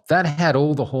walking off. That had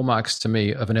all the hallmarks to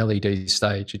me of an LED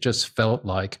stage. It just felt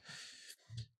like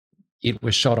it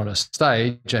was shot on a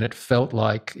stage, and it felt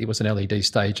like it was an LED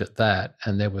stage at that.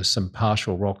 And there was some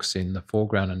partial rocks in the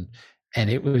foreground, and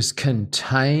it was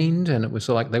contained, and it was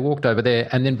like they walked over there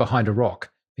and then behind a rock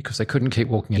because they couldn't keep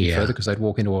walking any further because they'd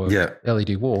walk into a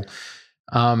LED wall.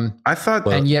 I thought,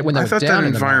 and yet when they were down that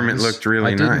in environment the mines, looked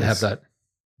really nice. I didn't have that.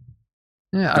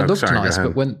 Yeah, it looked nice,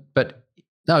 but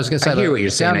no, I was going to say, I hear what you're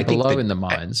saying. Down below in the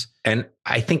mines, and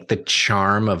I think the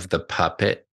charm of the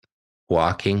puppet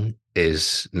walking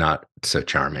is not so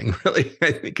charming, really.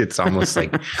 I think it's almost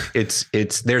like it's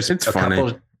funny.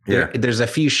 Couple. There's a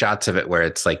few shots of it where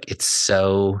it's like it's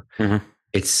so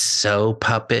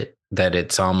puppet that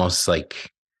it's almost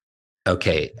like,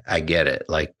 okay, I get it.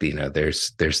 Like,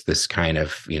 there's this kind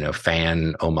of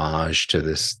fan homage to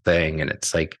this thing, and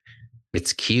it's like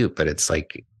it's cute, but it's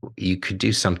like you could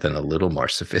do something a little more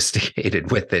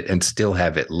sophisticated with it and still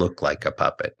have it look like a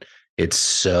puppet. It's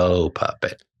so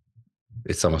puppet.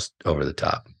 It's almost over the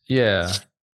top. Yeah.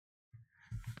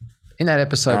 In that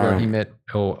episode where he met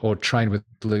or trained with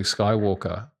Luke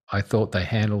Skywalker, I thought they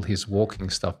handled his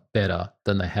walking stuff better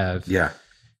than they have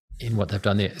in what they've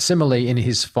done there. Similarly, in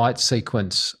his fight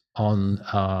sequence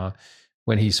on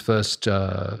when he's first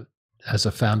as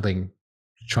a foundling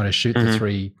trying to shoot the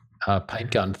 3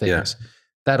 paint gun things,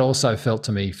 that also felt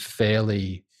to me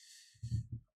fairly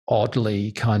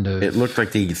oddly kind of. It looked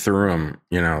like he threw him,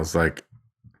 it was like.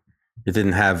 It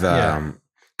didn't have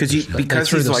because he's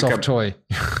the like soft a toy.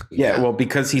 well,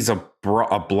 because he's a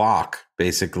block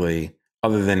basically.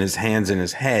 Other than his hands and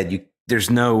his head, there's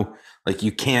no like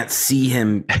you can't see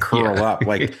him curl up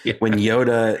like when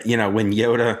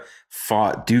Yoda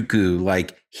fought Dooku,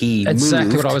 like he exactly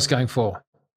moved what I was going for.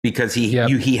 because he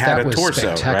had a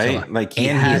torso, right? Like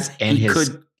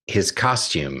his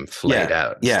costume flayed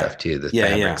out and stuff too, the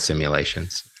fabric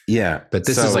simulations. Yeah. But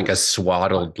this is like a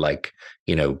swaddled, like,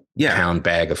 pound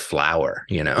bag of flour,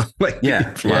 like He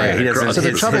doesn't, so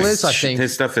the trouble is, I think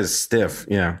his stuff is stiff.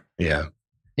 Yeah. Yeah.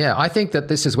 Yeah, I think that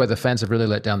this is where the fans have really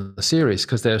let down the series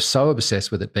because they're so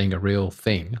obsessed with it being a real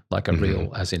thing, like a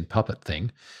real, as in puppet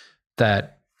thing,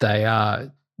 that they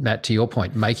are, Matt, to your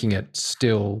point, making it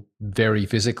still very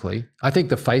physically. I think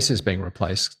the face is being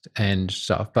replaced and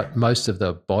stuff, but most of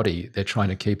the body, they're trying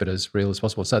to keep it as real as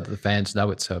possible so that the fans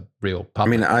know it's a real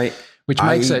puppet. I mean, which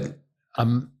makes it, I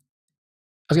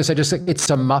was going to say, just it's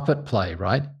a Muppet play,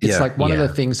 right? It's like one of the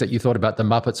things that you thought about the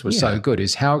Muppets was so good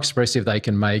is how expressive they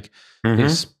can make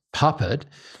this puppet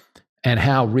and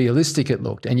how realistic it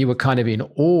looked. And you were kind of in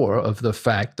awe of the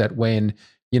fact that when,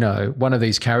 one of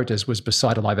these characters was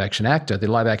beside a live action actor, the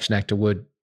live action actor would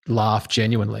laugh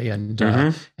genuinely and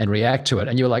react to it.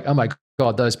 And you were like, oh my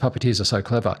God, those puppeteers are so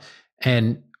clever.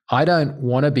 And I don't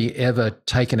want to be ever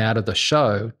taken out of the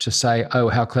show to say, oh,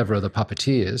 how clever are the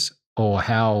puppeteers or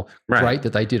how great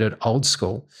that they did it old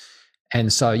school.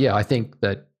 And so, I think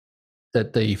that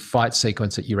the fight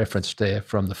sequence that you referenced there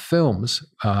from the films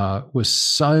was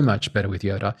so much better with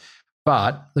Yoda.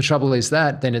 But the trouble is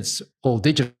that then it's all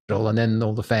digital and then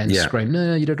all the fans scream,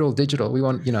 no, you did it all digital. We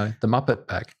want, the Muppet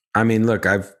back. I mean, look,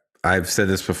 I've said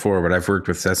this before, but I've worked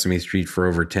with Sesame Street for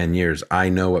over 10 years. I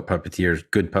know what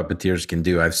good puppeteers can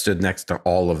do. I've stood next to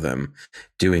all of them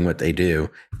doing what they do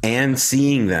and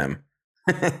seeing them.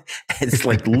 It's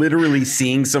like literally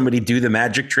seeing somebody do the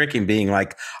magic trick and being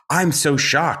like, I'm so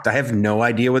shocked. I have no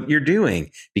idea what you're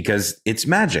doing because it's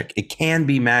magic. It can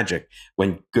be magic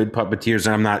when good puppeteers,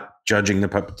 and I'm not judging the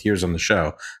puppeteers on the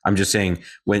show. I'm just saying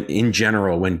when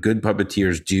good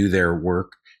puppeteers do their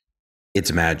work,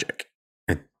 it's magic.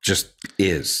 It just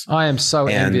is. I am so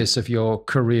envious of your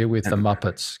career with the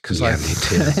Muppets because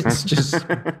it's just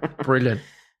brilliant.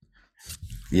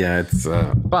 Yeah, it's.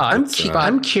 But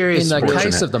I'm curious. In the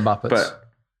case of the Muppets,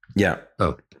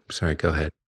 Oh, sorry. Go ahead.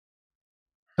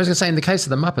 I was going to say, in the case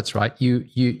of the Muppets, right?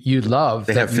 You love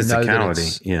they that have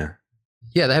physicality.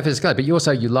 Yeah, they have physicality,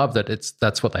 but you love that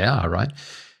that's what they are, right?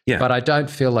 Yeah. But I don't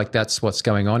feel like that's what's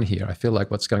going on here. I feel like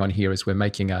what's going on here is we're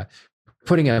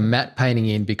putting a matte painting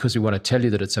in because we want to tell you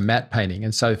that it's a matte painting,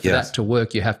 and so for that to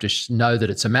work, you have to know that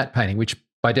it's a matte painting, which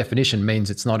by definition means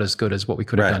it's not as good as what we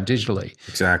could have done digitally.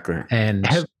 Exactly. And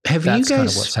have that's you guys, kind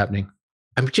of what's happening.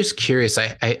 I'm just curious.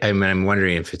 I'm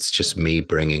wondering if it's just me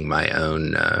bringing my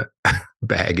own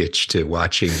baggage to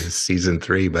watching season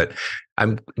 3, but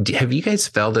have you guys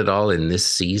felt at all in this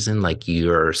season like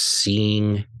you're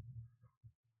seeing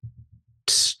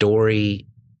story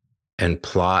and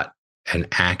plot and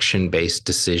action-based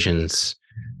decisions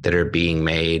that are being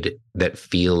made that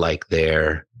feel like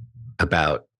they're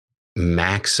about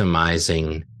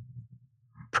maximizing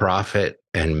profit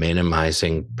and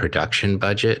minimizing production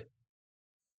budget?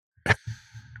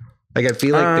 Like I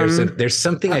feel like there's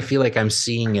something I feel like I'm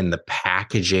seeing in the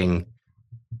packaging,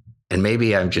 and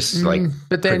maybe I'm just like.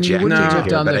 But then you wouldn't have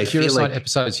done the Pure Sight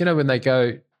episodes. When they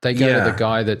go to the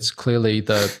guy that's clearly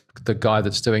the guy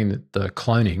that's doing the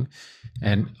cloning,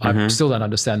 and I still don't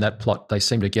understand that plot. They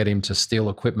seem to get him to steal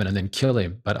equipment and then kill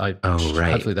him, but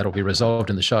hopefully that'll be resolved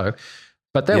in the show.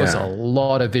 But there was a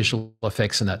lot of visual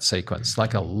effects in that sequence,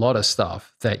 like a lot of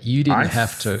stuff that you didn't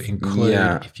have to include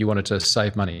if you wanted to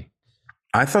save money.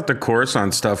 I thought the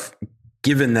Coruscant stuff,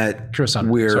 given that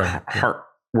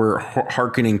we're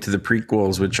hearkening to the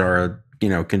prequels, which are,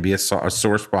 can be a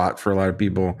sore spot for a lot of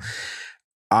people.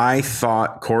 I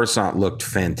thought Coruscant looked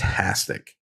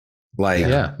fantastic. Like,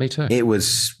 yeah, me too. It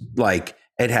was like,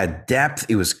 it had depth.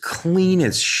 It was clean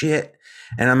as shit.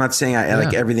 And I'm not saying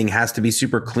like everything has to be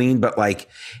super clean, but like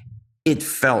it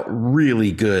felt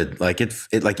really good. Like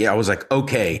I was like,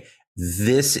 okay,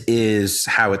 this is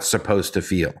how it's supposed to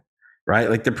feel, right?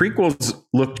 Like the prequels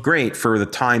looked great for the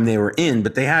time they were in,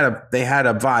 but they had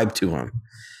a vibe to them.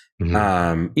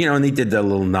 Mm-hmm. And they did the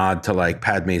little nod to like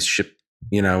Padme's ship,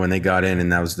 when they got in, and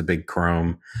that was the big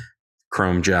chrome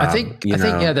job. I think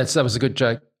that was a good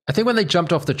joke. I think when they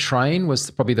jumped off the train was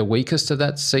probably the weakest of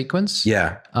that sequence.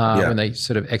 Yeah. When they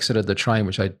sort of exited the train,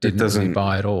 which I didn't really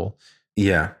buy at all.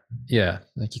 Yeah. Yeah.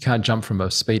 Like you can't jump from a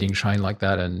speeding train like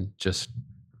that and just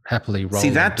happily roll.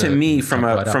 See, that to me, from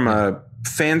a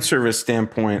fan service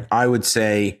standpoint, I would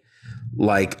say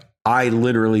like I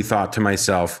literally thought to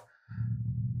myself,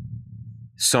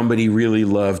 somebody really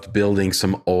loved building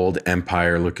some old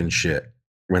Empire looking shit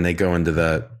when they go into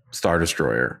the Star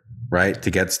Destroyer, right? To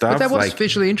get stuff. But that was like,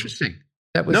 visually interesting.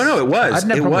 That was no, it was. I had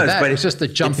no problem with that. But it was just the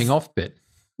jumping off bit.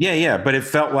 Yeah. But it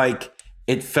felt like,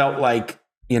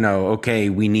 okay,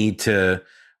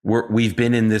 we've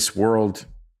been in this world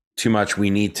too much. We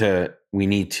need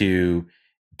to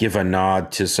give a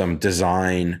nod to some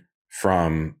design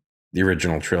from the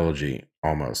original trilogy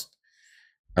almost,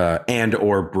 and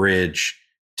or bridge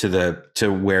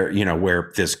to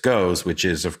where this goes, which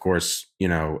is of course,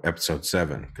 episode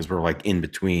 7, because we're like in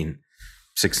between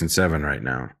 6 and 7 right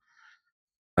now.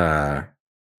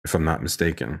 If I'm not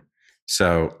mistaken.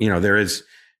 So, there is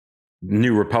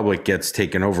New Republic gets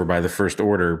taken over by the First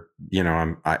Order,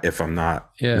 if I'm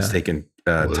not mistaken,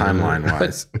 timeline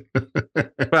wise.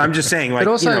 But I'm just saying, like,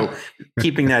 also,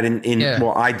 keeping that in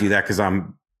well, I do that because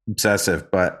I'm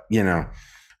obsessive, but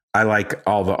I like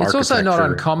all the architecture. It's also not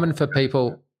uncommon for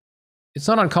people. It's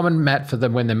not uncommon, Matt, for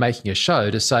them when they're making a show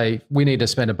to say, we need to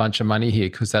spend a bunch of money here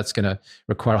because that's going to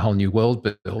require a whole new world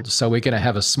build. So we're going to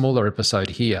have a smaller episode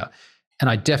here. And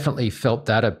I definitely felt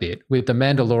that a bit with the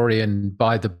Mandalorian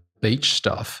by the beach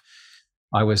stuff.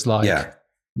 I was like,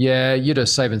 yeah, you're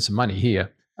just saving some money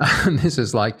here. This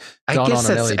is like done on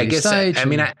an LED stage.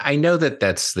 I know that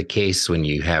that's the case when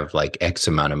you have like X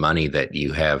amount of money that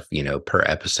you have, per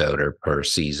episode or per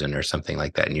season or something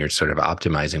like that, and you're sort of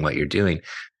optimizing what you're doing.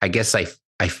 I guess I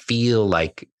feel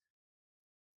like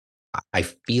I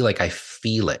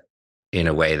feel it in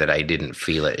a way that I didn't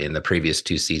feel it in the previous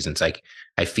 2 seasons. Like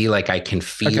I feel like I can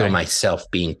feel myself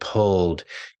being pulled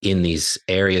in these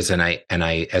areas, and I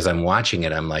as I'm watching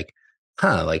it, I'm like,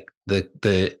 like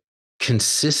the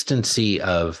consistency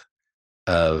of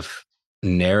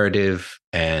narrative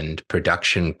and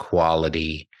production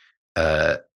quality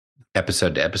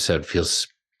episode to episode feels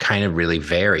kind of really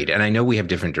varied. And I know we have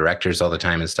different directors all the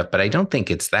time and stuff, but I don't think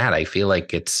it's that. I feel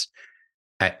like it's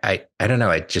I don't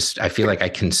know. I feel like I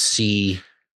can see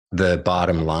the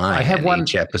bottom line in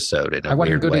each episode in a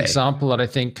weird way. One good example that I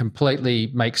think completely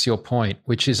makes your point,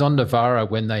 which is on Navarro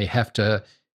when they have to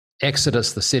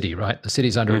exodus the city, right? The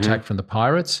city's under attack from the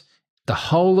pirates. The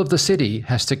whole of the city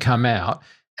has to come out,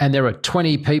 and there are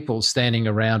 20 people standing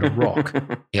around a rock.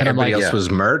 And everybody else was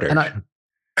murdered. And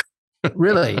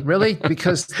really?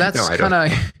 Because that's kind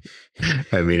of...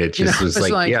 I mean, it just was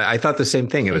like, I thought the same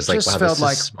thing. It was like, wow, this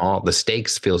is small. The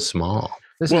stakes feel small.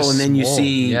 And then you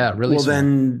see, really small.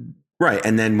 Then, right.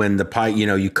 And then when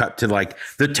you cut to like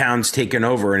the town's taken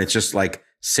over and it's just like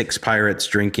 6 pirates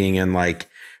drinking and like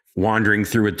wandering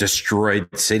through a destroyed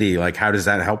city. Like, how does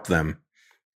that help them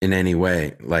in any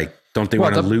way? Like, don't they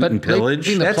want to loot and pillage?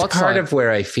 That's part of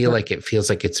where I feel like it feels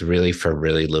like it's really for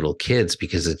really little kids,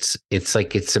 because it's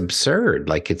like, it's absurd.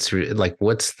 Like, it's like,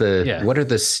 what are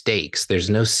the stakes? There's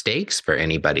no stakes for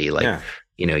anybody. Like,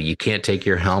 you can't take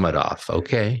your helmet off.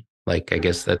 Okay. Like, I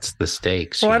guess that's the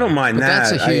stakes. Well, I don't mind that.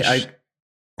 That's a huge,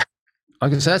 I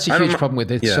can say that's a huge problem with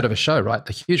this sort of a show, right?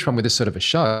 The huge problem with this sort of a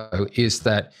show is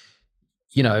that,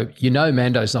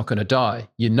 Mando's not going to die.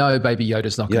 Baby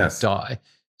Yoda's not going to die.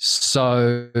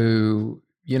 So,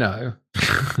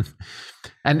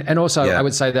 and also I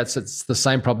would say it's the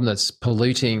same problem that's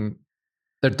polluting.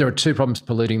 There are 2 problems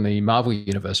polluting the Marvel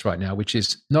universe right now, which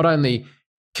is not only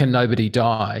can nobody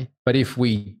die, but if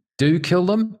we do kill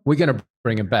them, we're going to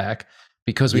bring them back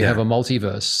because we have a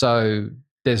multiverse. So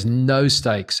there's no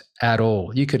stakes at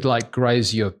all. You could like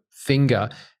graze your finger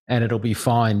and it'll be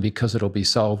fine because it'll be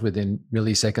solved within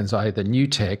milliseconds, either new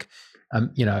tech,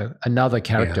 another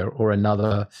character or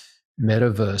another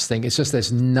metaverse thing. It's just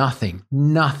there's nothing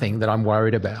that I'm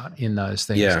worried about in those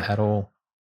things at all.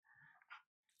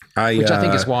 Which I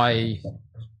think is why I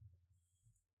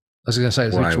was going to say,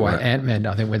 why Ant-Man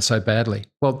I think went so badly.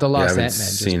 Well, the last Ant-Man. I haven't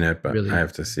seen it, but I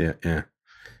have to see it. Yeah,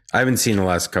 I haven't seen the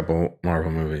last couple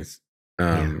Marvel movies.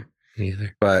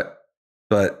 Neither. But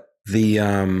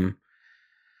the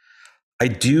I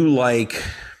do like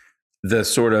the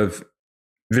sort of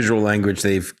visual language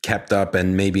they've kept up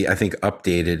and maybe I think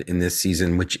updated in this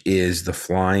season, which is the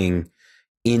flying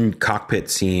in cockpit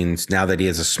scenes. Now that he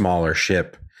has a smaller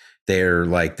ship, they're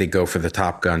like, they go for the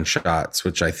Top Gun shots,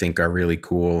 which I think are really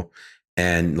cool.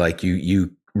 And like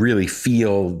you really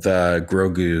feel the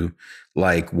Grogu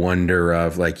like wonder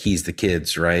of like, he's the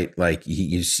kids, right? Like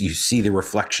you see the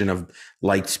reflection of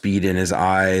light speed in his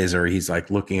eyes, or he's like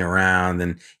looking around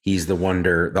and he's the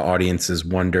wonder, the audience's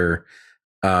wonder.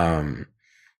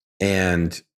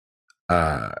 And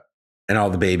all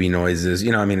the baby noises,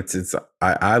 I mean,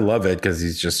 I love it because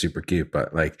he's just super cute,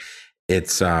 but like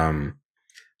it's,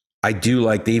 I do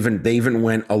like they even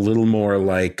went a little more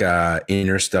like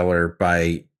Interstellar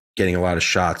by getting a lot of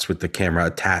shots with the camera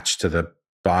attached to the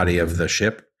body of the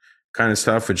ship kind of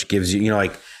stuff, which gives you,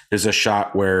 like there's a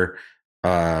shot where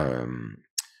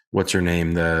what's her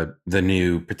name, the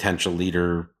new potential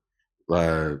leader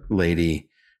lady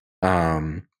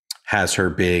has her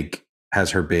big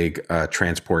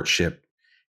transport ship,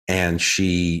 and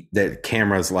the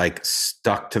camera's like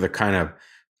stuck to the kind of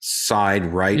side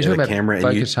right of the camera. And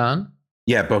Bo-Katan?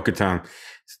 Yeah, Bo-Katan.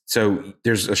 So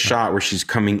there's a shot where she's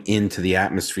coming into the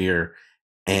atmosphere,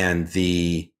 and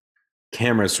the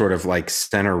camera is sort of like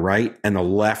center right, and the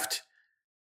left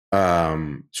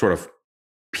sort of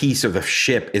piece of the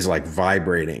ship is like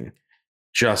vibrating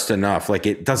just enough. Like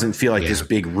it doesn't feel like this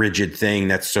big rigid thing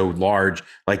that's so large.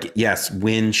 Like, yes,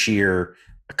 wind shear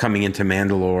coming into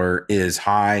Mandalore is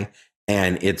high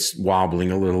and it's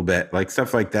wobbling a little bit, like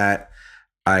stuff like that.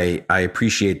 I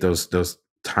appreciate those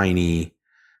tiny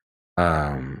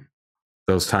things.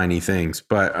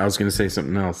 But I was going to say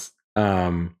something else.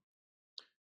 I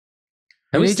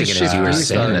was thinking as you were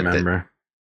saying remember.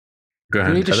 Go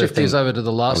ahead. We need to shift these over to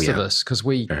The Last of Us, because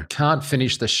we can't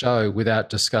finish the show without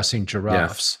discussing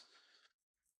giraffes.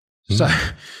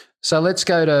 Yes. So let's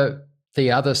go to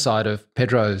the other side of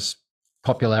Pedro's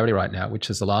popularity right now, which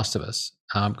is The Last of Us,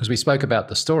 because we spoke about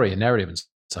the story and narrative and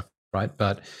stuff, right?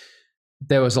 But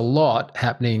there was a lot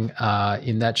happening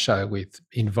in that show with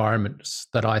environments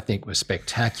that I think were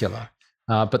spectacular.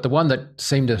 But the one that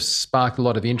seemed to spark a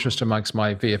lot of interest amongst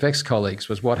my VFX colleagues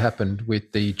was what happened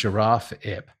with the giraffe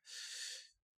ep.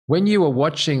 When you were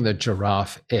watching the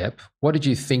giraffe ep, what did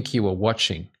you think you were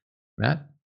watching, Matt,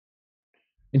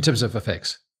 in terms of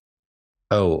effects?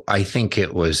 Oh, I think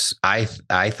it was, I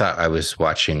thought I was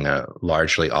watching a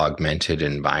largely augmented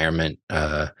environment,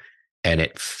 and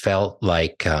it felt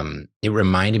like, it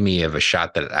reminded me of a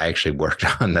shot that I actually worked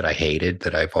on that I hated,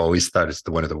 that I've always thought is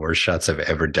one of the worst shots I've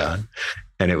ever done.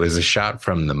 And it was a shot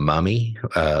from The Mummy,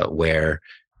 where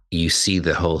you see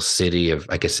the whole city of,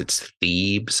 I guess it's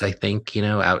Thebes, I think,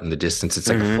 out in the distance. It's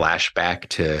like a flashback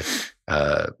to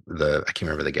I can't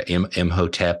remember the guy,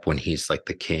 Imhotep, when he's like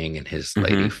the king and his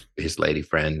lady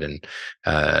friend, and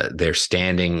they're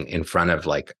standing in front of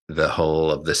like the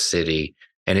whole of the city,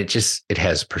 and it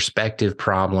has perspective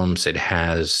problems. It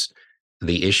has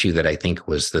the issue that I think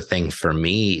was the thing for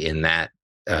me in that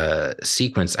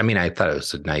sequence. I mean, I thought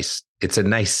it's a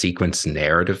nice sequence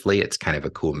narratively. It's kind of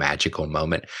a cool magical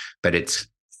moment, but it's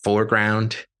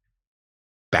foreground,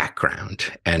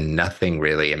 background, and nothing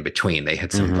really in between. They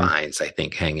had some vines, I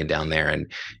think, hanging down there.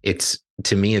 And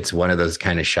to me, it's one of those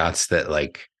kind of shots that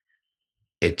like,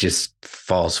 it just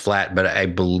falls flat. But I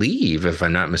believe, if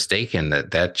I'm not mistaken,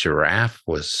 that giraffe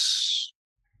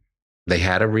they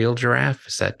had a real giraffe.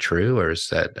 Is that true? Or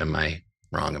am I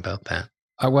wrong about that?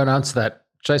 I won't answer that.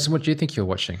 Jason, what do you think you're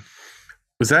watching?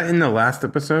 Was that in the last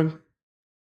episode?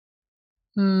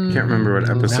 I can't remember what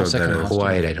episode that is.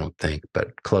 Quite, I don't think,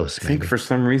 but close. I think for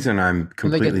some reason I'm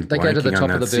completely they go to the top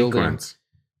of the building. Sequence.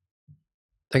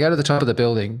 They go to the top of the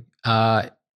building.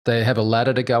 They have a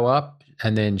ladder to go up,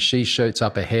 and then she shoots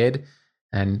up ahead,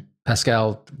 and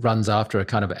Pascal runs after her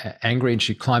kind of angry, and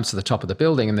she climbs to the top of the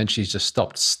building, and then she's just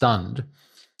stopped stunned,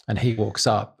 and he walks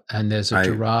up, and there's a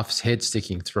giraffe's head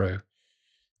sticking through.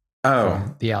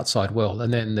 From the outside world.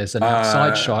 And then there's an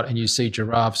outside shot, and you see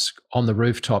giraffes on the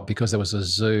rooftop because there was a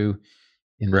zoo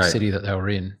in the city that they were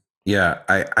in. Yeah,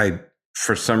 I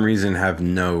for some reason have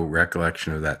no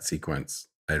recollection of that sequence.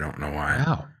 I don't know why.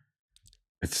 Wow.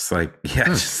 It's just like,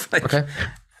 it's just like,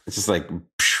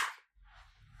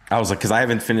 I was like, because I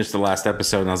haven't finished the last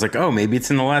episode, and I was like, oh, maybe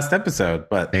it's in the last episode,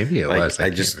 but maybe it was.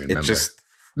 Maybe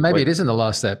it is in the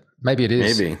last step. Maybe it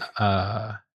is. Maybe.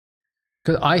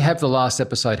 Because I have the last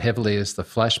episode heavily as the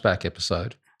flashback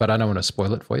episode, but I don't want to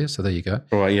spoil it for you. So there you go.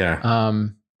 Well, yeah.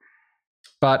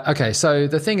 But okay, so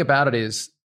the thing about it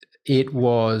is,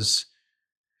 people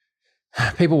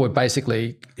were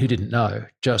basically, who didn't know,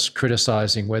 just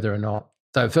criticizing whether or not.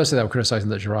 Firstly, they were criticizing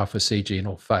that giraffe was CG and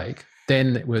all fake.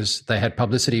 Then they had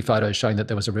publicity photos showing that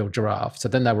there was a real giraffe. So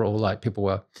then they were all like, people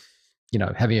were,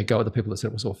 having a go at the people that said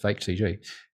it was all fake CG.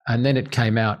 And then it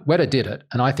came out, Weta did it,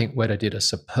 and I think Weta did a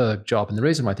superb job. And the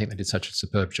reason why I think they did such a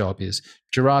superb job is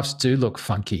giraffes do look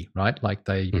funky, right? Like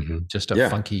they just are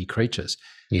funky creatures.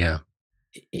 Yeah.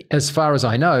 As far as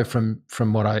I know, from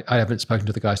what I haven't spoken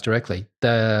to the guys directly,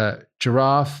 the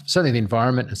giraffe, certainly the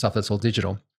environment and stuff, that's all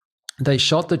digital. They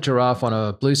shot the giraffe on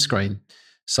a blue screen.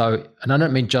 So, and I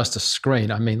don't mean just a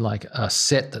screen, I mean like a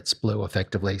set that's blue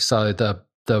effectively. So the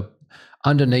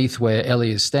underneath where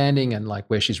Ellie is standing and like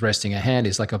where she's resting her hand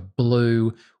is like a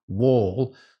blue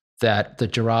wall that the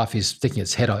giraffe is sticking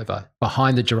its head over.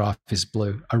 Behind the giraffe is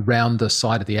blue. Around the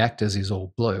side of the actors is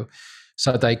all blue.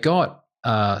 So they got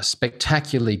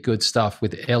spectacularly good stuff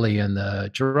with Ellie and the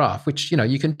giraffe, which,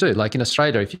 you can do. Like in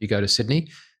Australia, if you go to Sydney,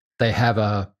 they have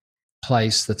a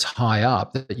place that's high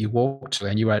up that you walk to,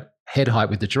 and you're at head height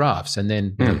with the giraffes, and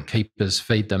then the keepers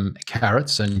feed them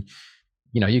carrots, and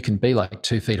you can be like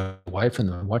 2 feet away from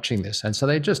them watching this. And so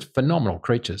they're just phenomenal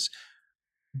creatures.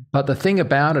 But the thing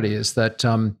about it is that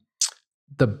the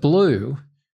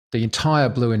entire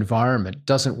blue environment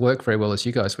doesn't work very well, as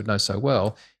you guys would know so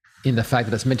well, in the fact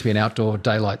that it's meant to be an outdoor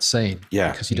daylight scene.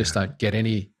 Yeah. Because you just don't get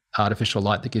any artificial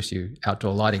light that gives you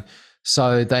outdoor lighting.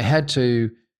 So they had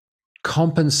to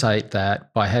compensate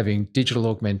that by having digital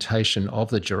augmentation of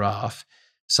the giraffe.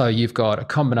 So you've got a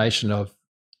combination of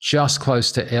just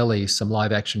close to Ellie, some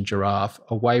live action giraffe,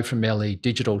 away from Ellie,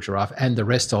 digital giraffe, and the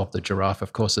rest of the giraffe,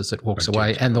 of course, as it walks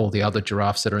away, and all the other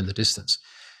giraffes that are in the distance.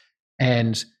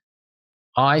 And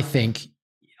I think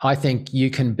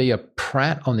you can be a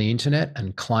prat on the internet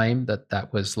and claim that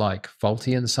was like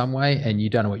faulty in some way, and you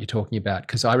don't know what you're talking about.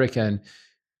 Because I reckon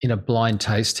in a blind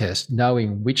taste test,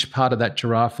 knowing which part of that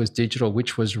giraffe was digital,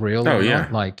 which was real or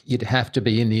not, like you'd have to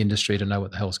be in the industry to know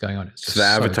what the hell's going on. It's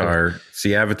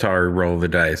the Avatar roll the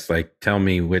dice. Like, tell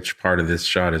me which part of this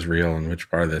shot is real and which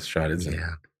part of this shot isn't.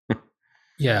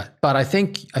 Yeah. But I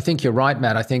think you're right,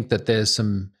 Matt. I think that there's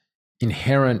some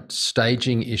inherent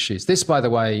staging issues. This, by the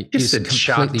way, just is a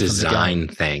shot design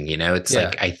thing. It's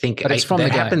like, I think but it's from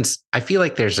that happens. I feel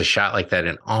like there's a shot like that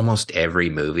in almost every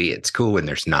movie. It's cool when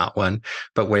there's not one,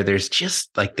 but where there's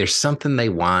just like, there's something they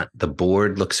want. The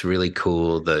board looks really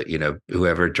cool.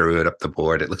 Whoever drew it up the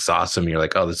board, it looks awesome. You're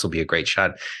like, oh, this will be a great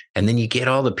shot. And then you get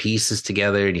all the pieces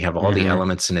together and you have all the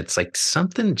elements, and it's like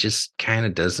something just kind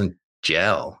of doesn't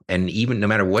gel. And even no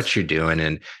matter what you're doing,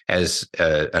 and as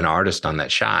an artist on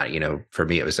that shot, for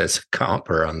me it was as a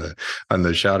comper on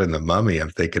the shot in The Mummy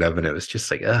I'm thinking of, and it was just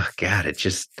like, oh god, it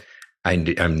just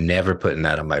I'm never putting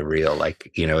that on my reel.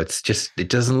 Like, it's just, it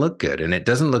doesn't look good. And it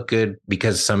doesn't look good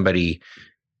because somebody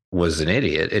was an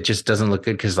idiot. It just doesn't look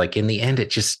good because, like, in the end,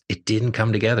 it didn't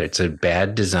come together. It's a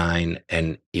bad design,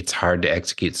 and it's hard to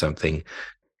execute something,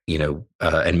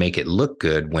 and make it look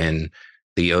good when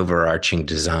the overarching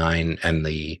design and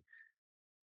the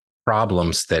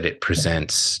problems that it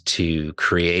presents to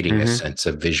creating a sense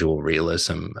of visual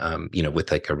realism,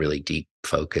 with like a really deep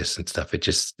focus and stuff,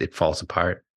 it falls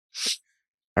apart.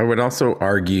 I would also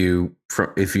argue,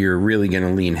 if you're really going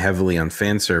to lean heavily on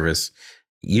fan service,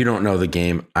 you don't know the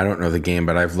game. I don't know the game,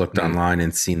 but I've looked online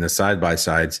and seen the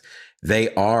side-by-sides.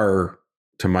 They are,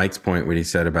 to Mike's point, what he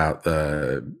said about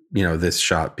this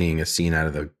shot being a scene out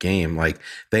of the game, like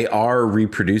they are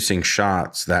reproducing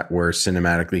shots that were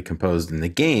cinematically composed in the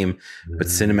game, but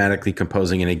cinematically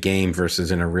composing in a game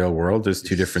versus in a real world is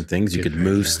two different things. You could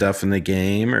move stuff in the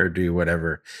game or do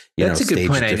whatever. That's a good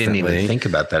point. I didn't even think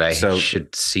about that. I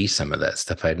should see some of that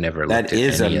stuff. I'd never looked at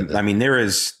any of them. I mean, there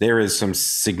is some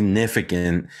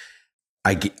significant,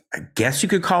 I guess you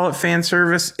could call it fan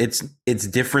service. It's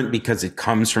different because it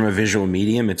comes from a visual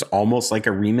medium. It's almost like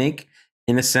a remake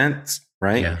in a sense,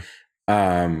 right?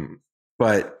 Yeah.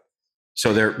 But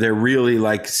so they're really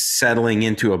like settling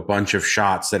into a bunch of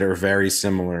shots that are very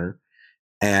similar.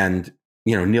 And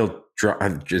Neil,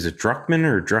 is it Druckmann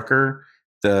or Drucker?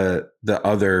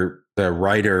 The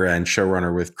writer and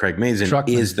showrunner with Craig Mazin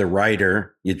is the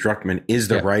writer. Druckmann is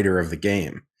the writer of the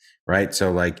game, right?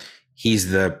 So like,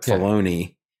 he's the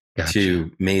Filoni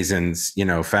to Mazin's,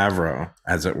 Favreau,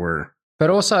 as it were.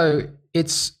 But also,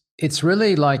 it's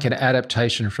really like an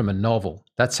adaptation from a novel.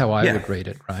 That's how I would read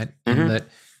it, right? In that,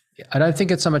 I don't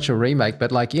think it's so much a remake,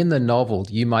 but like in the novel,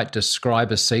 you might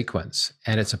describe a sequence,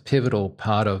 and it's a pivotal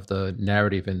part of the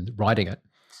narrative in writing it.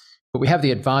 But we have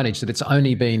the advantage that it's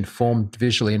only been formed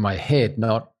visually in my head,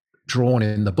 not drawn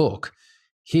in the book.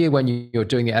 Here, when you're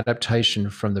doing the adaptation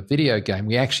from the video game,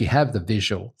 we actually have the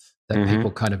visual that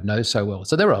people kind of know so well.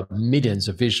 So there are millions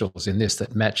of visuals in this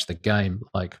that match the game,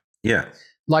 like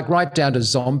right down to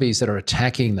zombies that are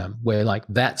attacking them, where like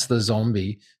that's the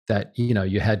zombie that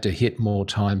you had to hit more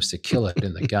times to kill it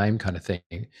in the game, kind of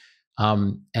thing.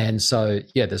 And so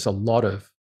there's a lot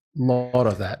of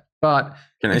that. But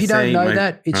if you don't know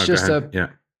that, it's just I'm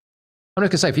not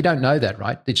going to say, if you don't know that,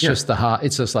 right? It's just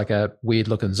it's just like a weird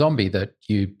looking zombie that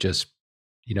you just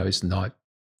is not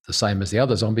the same as the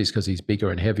other zombies because he's bigger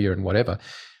and heavier and whatever.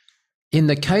 In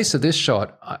the case of this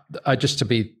shot, I just to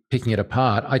be picking it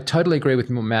apart, I totally agree with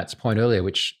Matt's point earlier,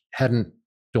 which hadn't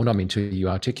dawned on me until you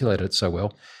articulated it so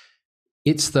well.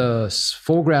 it's the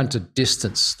foreground to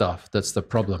distance stuff that's the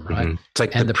problem, right? Mm-hmm. It's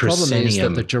like and the problem is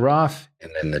that the giraffe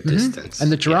and then the distance.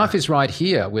 And the giraffe is right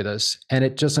here with us, and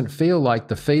it doesn't feel like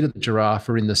the feet of the giraffe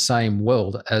are in the same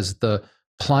world as the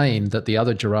plane that the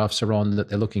other giraffes are on that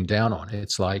they're looking down on.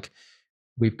 It's like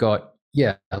we've got,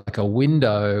 like a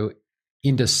window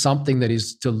into something that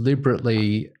is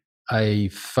deliberately a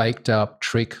faked up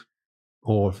trick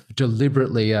or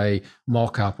deliberately a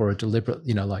mock up or a deliberate,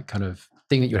 like kind of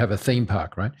thing that you have a theme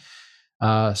park, right?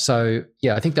 I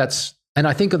think that's, and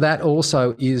I think that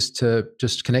also is to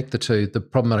just connect the two. The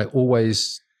problem that I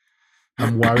always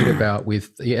am worried about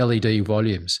with the LED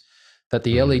volumes, that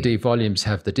the LED volumes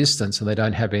have the distance and they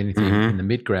don't have anything in the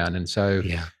midground. And so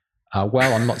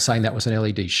while I'm not saying that was an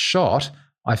LED shot,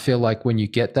 I feel like when you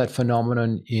get that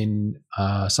phenomenon in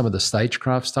some of the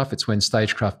stagecraft stuff, it's when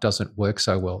stagecraft doesn't work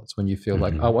so well. It's when you feel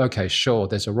like, oh, okay, sure,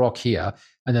 there's a rock here,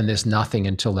 and then there's nothing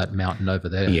until that mountain over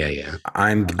there. Yeah.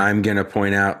 I'm going to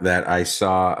point out that I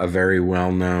saw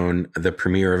the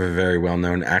premiere of a very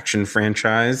well-known action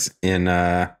franchise in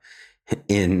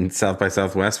South by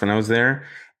Southwest when I was there,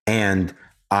 and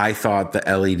I thought the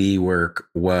LED work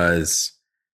was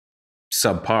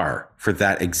subpar for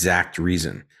that exact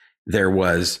reason. There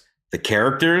was the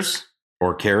characters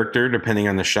or character, depending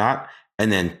on the shot,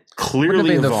 and then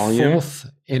clearly the volume. Fourth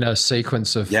in a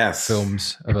sequence of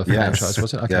films of a franchise,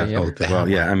 was it? Okay,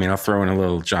 I mean, I'll throw in a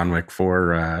little John Wick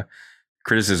 4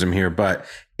 criticism here, but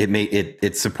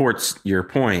it supports your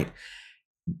point.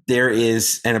 There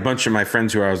is, and a bunch of my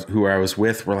friends who I was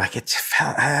with were like, it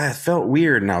felt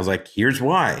weird, and I was like, here's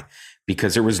why.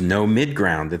 Because there was no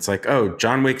midground. It's like, oh,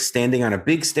 John Wick standing on a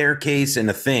big staircase and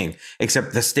a thing,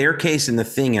 except the staircase and the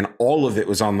thing and all of it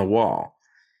was on the wall.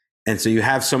 And so you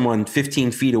have someone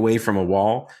 15 feet away from a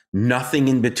wall, nothing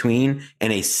in between,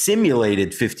 and a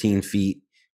simulated 15 feet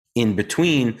in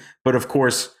between. But of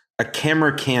course, a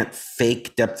camera can't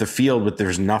fake depth of field, but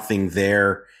there's nothing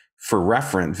there for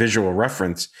visual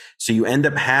reference. So you end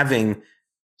up having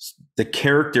the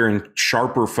character in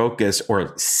sharper focus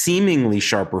or seemingly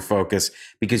sharper focus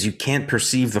because you can't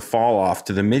perceive the fall off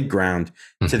to the midground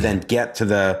to then get to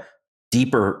the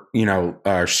deeper,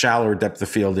 shallower depth of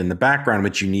field in the background,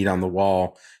 which you need on the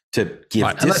wall to give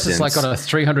distance. Unless it's like on a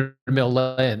 300 mil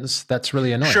lens, that's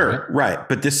really annoying. Sure, right.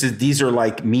 But these are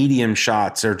like medium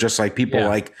shots, or just like people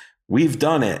like, we've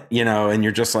done it, and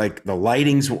you're just like, the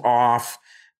lighting's off,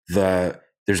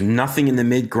 there's nothing in the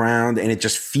midground, and it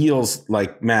just feels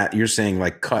like, Matt, you're saying,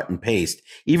 like cut and paste.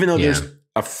 Even though there's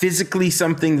a physically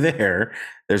something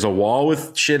there's a wall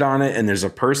with shit on it, and there's a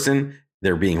person,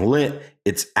 they're being lit.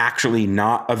 It's actually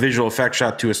not a visual effect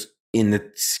shot to us in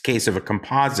the case of a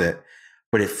composite,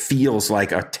 but it feels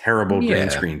like a terrible green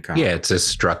screen comp. Yeah, it's a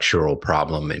structural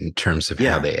problem in terms of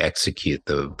how they execute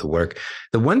the work.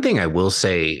 The one thing I will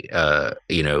say,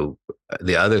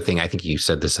 the other thing, I think you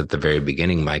said this at the very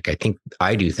beginning, Mike,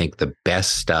 I do think the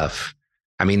best stuff,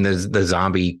 I mean, the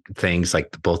zombie things,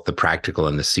 like both the practical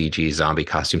and the CG zombie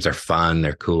costumes are fun.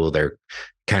 They're cool. They're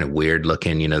kind of weird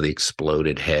looking, the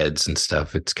exploded heads and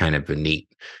stuff. It's kind of a neat,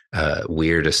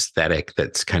 weird aesthetic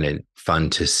that's kind of fun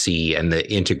to see. And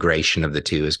the integration of the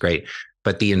two is great.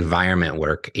 But the environment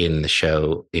work in the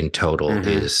show in total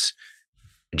is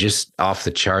just off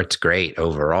the charts great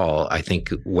overall. I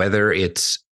think whether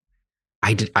it's,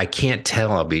 I can't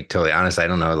tell, I'll be totally honest. I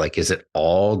don't know, like, is it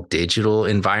all digital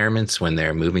environments when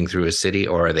they're moving through a city,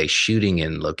 or are they shooting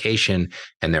in location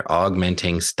and they're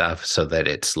augmenting stuff so that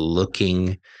it's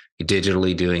looking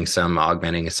digitally, doing some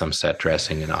augmenting, some set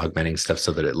dressing and augmenting stuff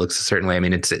so that it looks a certain way? I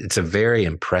mean, it's a very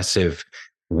impressive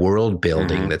world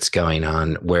building that's going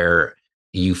on, where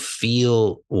you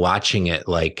feel watching it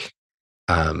like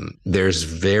there's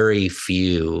very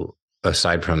few,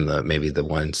 aside from maybe the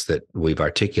ones that we've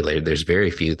articulated, there's very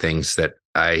few things that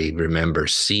I remember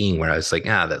seeing where I was like,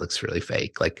 that looks really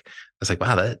fake. Like, I was like,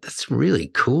 wow, that's really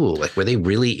cool. Like, were they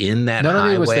really in that highway? Not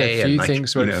only was there few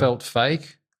things where it felt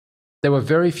fake, there were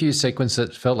very few sequences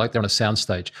that felt like they're on a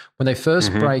soundstage. When they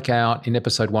first break out in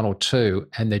episode 1 or 2,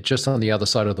 and they're just on the other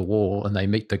side of the wall, and they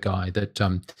meet the guy that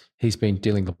he's been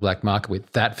dealing the black market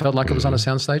with, that felt like it was on a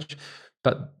soundstage.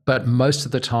 But most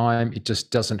of the time, it just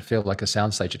doesn't feel like a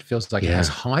soundstage. It feels like it has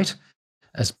height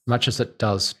as much as it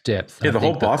does depth. Yeah, the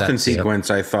whole Boston sequence,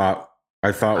 I thought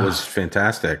was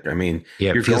fantastic. I mean,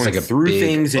 you're going like through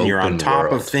things and you're on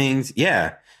top of things.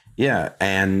 Yeah.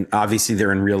 And obviously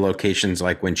they're in real locations,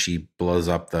 like when she blows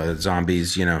up the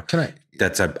zombies,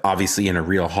 that's obviously in a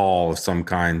real hall of some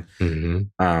kind.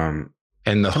 And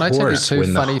the horse,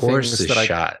 when the horse is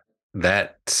shot.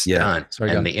 that stunt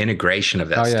and the integration of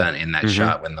that stunt in that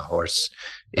shot when the horse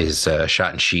is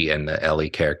shot and the Ellie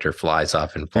character flies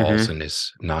off and falls and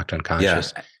is knocked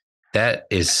unconscious. Yeah. That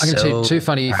is I'm going to tell you two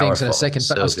funny powerful. things in a second,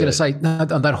 but I was going to say, no,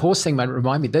 that horse thing might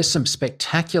remind me, there's some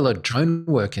spectacular drone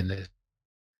work in this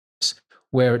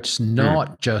where it's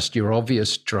not just your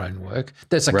obvious drone work.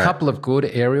 There's a couple of good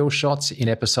aerial shots in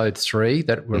episode 3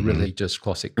 that were really just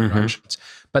classic drone shots.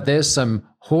 But there's some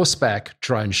horseback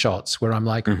drone shots where I'm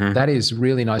like, that is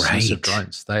really nice use of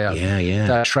drones. They are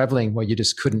they're traveling where you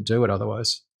just couldn't do it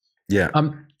otherwise. Yeah.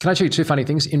 Can I tell you two funny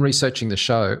things? In researching the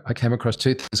show, I came across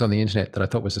two things on the internet that I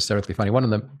thought was hysterically funny. One of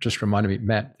them just reminded me,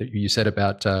 Matt, that you said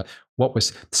about what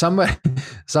was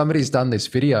somebody's done this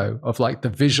video of like the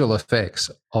visual effects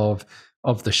of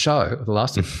the show, of The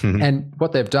Last of Us. And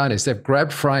what they've done is they've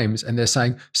grabbed frames and they're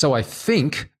saying, so I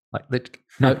think,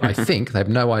 I think, they have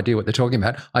no idea what they're talking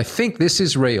about. I think this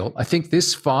is real. I think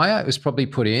this fire was probably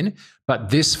put in, but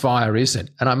this fire isn't.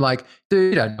 And I'm like,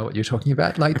 dude, you don't know what you're talking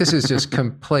about. Like, this is just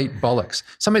complete bollocks.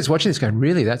 Somebody's watching this going,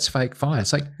 really, that's fake fire?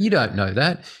 It's like, you don't know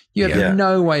that. You have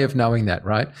no way of knowing that,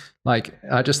 right? Like,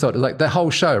 I just thought, like, the whole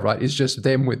show, right, is just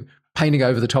them with painting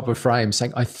over the top of frames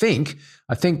saying, I think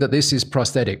that this is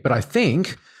prosthetic, but I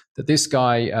think that this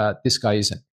guy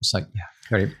isn't. It's like,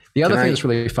 yeah. The other thing that's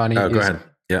really funny is, go ahead.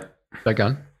 Yeah. Go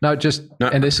on. No,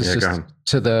 and this is just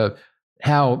to the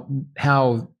how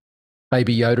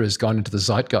Baby Yoda has gone into the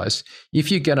zeitgeist. If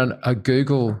you get on a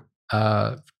Google,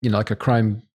 like a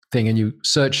Chrome thing, and you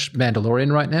search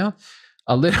Mandalorian right now,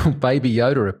 a little Baby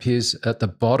Yoda appears at the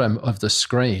bottom of the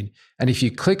screen, and if you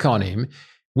click on him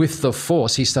with the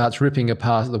Force, he starts ripping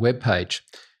apart the web page.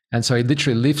 And so he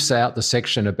literally lifts out the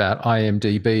section about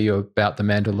IMDb or about the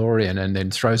Mandalorian and then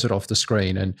throws it off the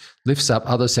screen and lifts up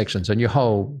other sections. And your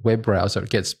whole web browser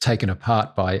gets taken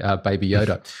apart by Baby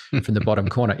Yoda from the bottom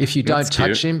corner. If you don't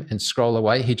touch him and scroll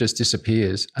away, he just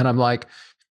disappears. And I'm like,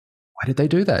 why did they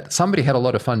do that? Somebody had a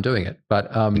lot of fun doing it. But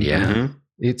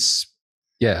it's,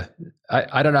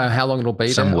 I don't know how long it'll be.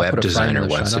 Some web designer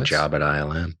wants a job at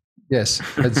ILM. Yes,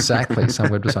 exactly.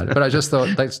 Some web designer. But I just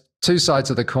thought that's two sides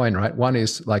of the coin, right? One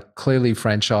is like clearly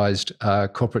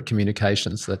franchised corporate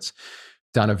communications that's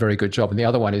done a very good job. And the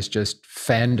other one is just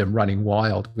fandom running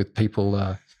wild with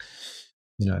people,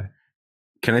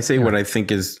 Can I say what I think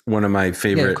is one of my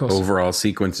favorite overall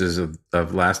sequences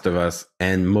of Last of Us?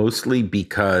 And mostly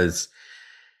because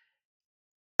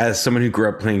as someone who grew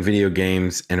up playing video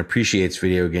games and appreciates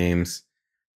video games,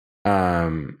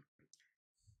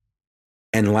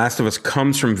 and Last of Us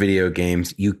comes from video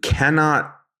games, you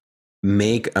cannot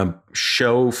make a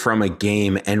show from a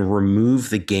game and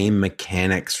remove the game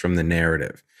mechanics from the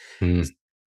narrative.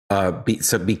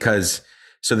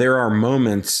 So there are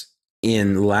moments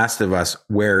in Last of Us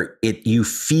where you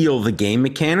feel the game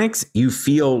mechanics, you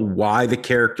feel why the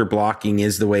character blocking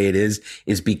is the way it is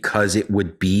because it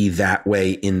would be that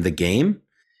way in the game.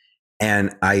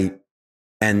 And I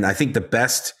think the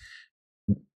best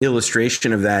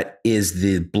illustration of that is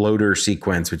the bloater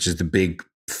sequence, which is the big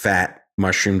fat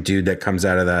mushroom dude that comes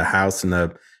out of the house in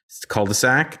the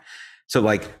cul-de-sac. So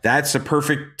like, that's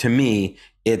to me,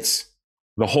 it's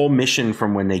the whole mission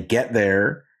from when they get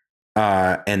there,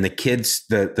 and the kids,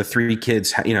 the three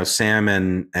kids, Sam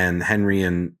and Henry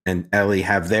and Ellie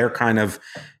have their kind of,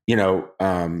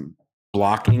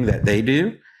 blocking that they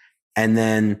do. And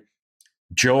then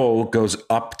Joel goes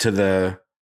up to the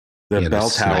bell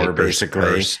tower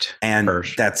basically.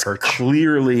 That's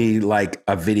clearly like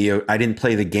a video. I didn't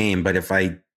play the game, but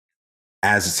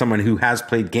as someone who has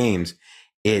played games,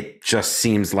 it just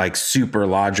seems like super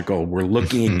logical. We're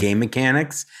looking at game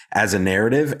mechanics as a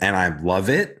narrative and I love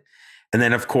it. And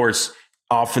then of course,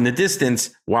 off in the distance,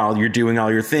 while you're doing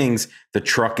all your things, the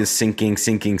truck is sinking.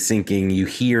 You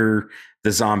hear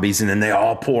the zombies and then they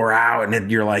all pour out and then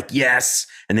you're like, yes.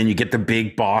 And then you get the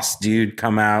big boss dude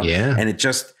come out. Yeah. And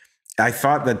I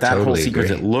thought that totally whole sequence,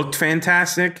 it looked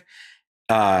fantastic.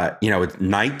 It's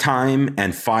nighttime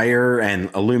and fire and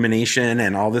illumination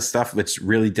and all this stuff. It's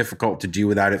really difficult to do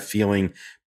without it feeling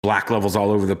black levels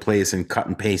all over the place and cut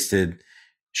and pasted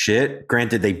shit.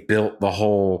 Granted, they built that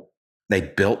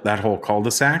whole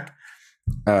cul-de-sac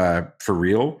for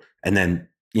real. And then,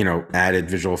 added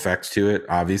visual effects to it,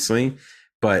 obviously.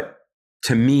 But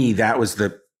to me, that was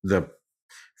the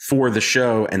for the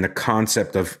show and the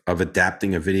concept of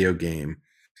adapting a video game.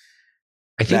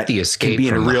 I think the escape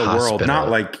from the real world, not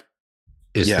like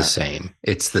is the same.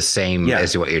 It's the same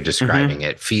as what you're describing.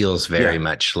 It feels very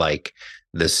much like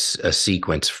a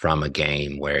sequence from a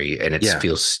game where it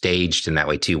feels staged in that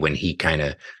way too. When he kind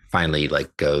of finally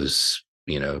like goes,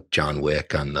 John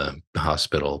Wick on the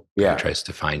hospital, and tries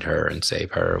to find her and save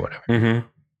her or whatever.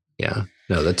 Yeah.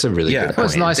 No, that's a really good point. That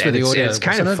was nice with the audio. It's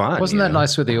kind of fun. Wasn't that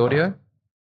nice with the audio?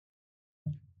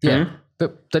 Yeah. Hmm?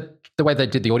 The way they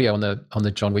did the audio on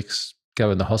the John Wick's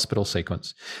go in the hospital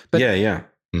sequence. But yeah.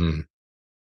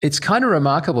 it's kind of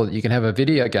remarkable that you can have a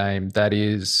video game that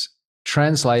is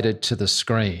translated to the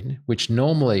screen, which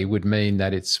normally would mean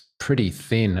that it's pretty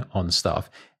thin on stuff,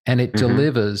 and it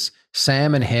delivers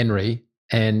Sam and Henry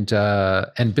and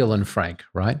Bill and Frank,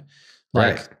 right?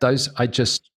 Like those,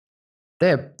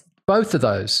 they're both of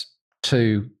those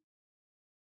two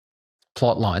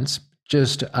plot lines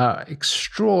just are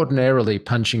extraordinarily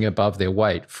punching above their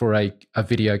weight for a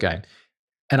video game.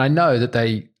 And I know that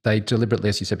they deliberately,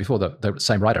 as you said before, the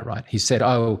same writer, right? He said,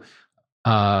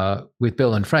 with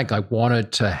Bill and Frank, I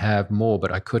wanted to have more,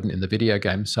 but I couldn't in the video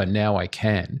game, so now I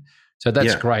can. So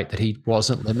that's great that he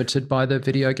wasn't limited by the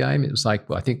video game. It was like,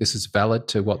 well, I think this is valid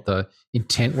to what the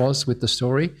intent was with the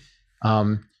story.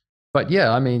 But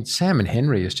yeah, I mean, Sam and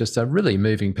Henry is just a really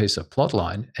moving piece of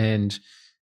plotline,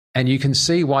 and you can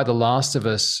see why The Last of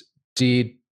Us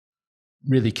did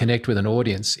really connect with an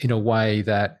audience in a way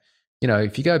that, you know,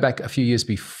 if you go back a few years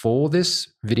before this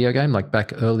video game, like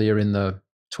back earlier in the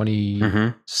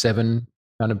 27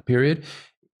 kind of period,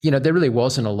 you know, there really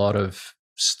wasn't a lot of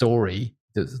story.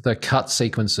 The cut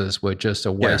sequences were just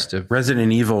a waste of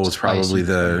Resident Evil was probably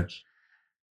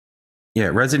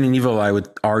Resident Evil, I would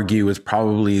argue, was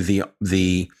probably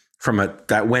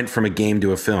that went from a game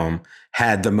to a film,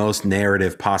 had the most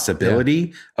narrative possibility.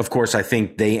 Yeah. Of course, I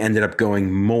think they ended up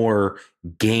going more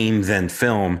game than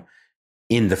film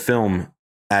in the film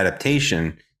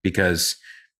adaptation because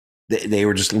they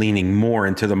were just leaning more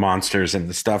into the monsters and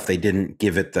the stuff. They didn't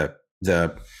give it the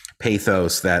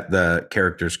pathos that the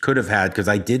characters could have had, because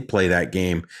I did play that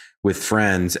game with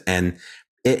friends, and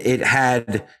it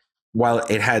had, while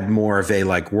it had more of a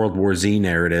like World War Z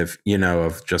narrative, you know,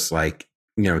 of just like,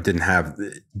 you know, it didn't have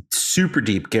super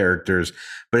deep characters,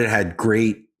 but it had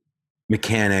great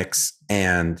mechanics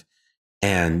and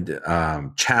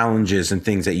challenges and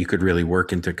things that you could really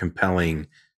work into compelling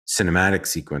cinematic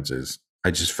sequences. I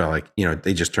just felt like, you know,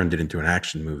 they just turned it into an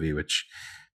action movie, which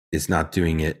is not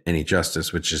doing it any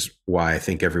justice, which is why I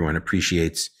think everyone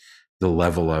appreciates the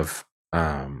level of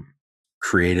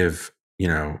creative, you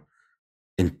know,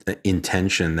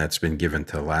 intention that's been given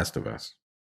to The Last of Us.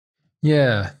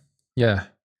 Yeah. Well,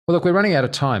 look, we're running out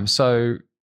of time. So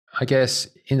I guess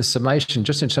in summation,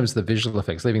 just in terms of the visual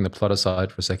effects, leaving the plot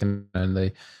aside for a second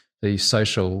and the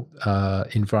social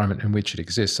environment in which it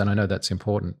exists, and I know that's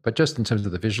important, but just in terms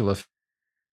of the visual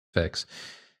effects,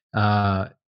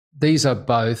 these are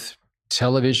both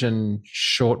television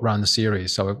short-run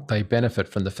series, so they benefit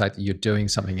from the fact that you're doing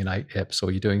something in 8 eps or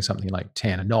you're doing something like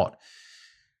 10, and not,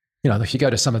 you know, if you go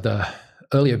to some of the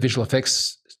earlier visual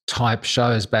effects type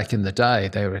shows back in the day,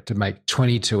 they were to make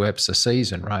 22 eps a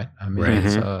season, right? I mean,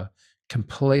 it's a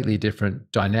completely different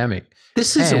dynamic.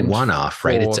 This is a one-off,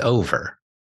 right? It's over.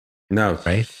 No,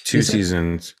 right? 2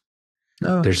 seasons.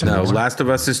 No, there's no. Last of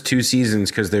Us is 2 seasons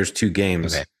because there's 2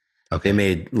 games. Okay. They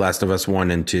made Last of Us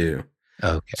 1 and 2.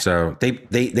 Okay. So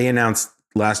they announced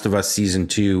Last of Us season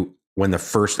 2 when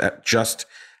just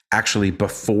actually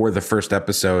before the first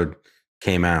episode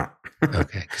came out.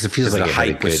 Okay, because it feels like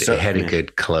it had a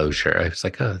good closure. I was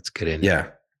like, oh, that's good.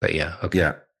 But yeah, okay.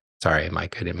 Yeah. Sorry,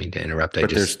 Mike, I didn't mean to interrupt. But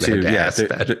there's 2.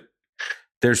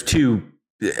 There's 2.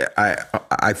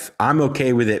 I'm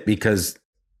okay with it because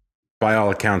by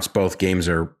all accounts, both games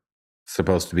are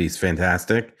supposed to be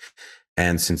fantastic.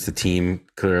 And since the team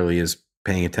clearly is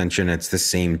paying attention, it's the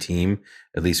same team,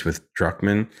 at least with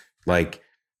Druckmann. Like,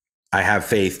 I have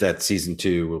faith that season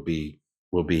 2 will be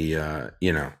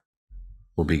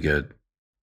good.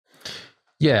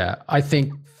 Yeah, I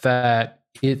think that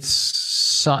it's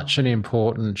such an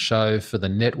important show for the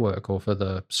network or for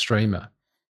the streamer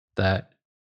that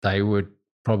they would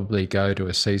probably go to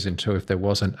a season 2 if there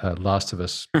wasn't a Last of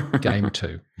Us game 2.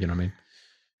 You know what I mean?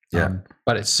 Yeah.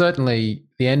 But it's certainly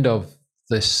the end of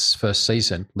this first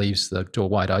season leaves the door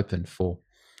wide open for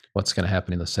what's going to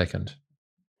happen in the second.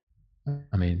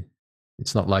 I mean,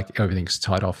 it's not like everything's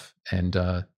tied off and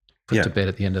put to bed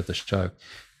at the end of the show.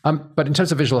 But in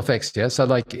terms of visual effects, so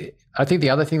like, I think the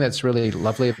other thing that's really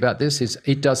lovely about this is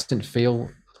it doesn't feel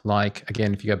like,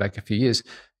 again, if you go back a few years,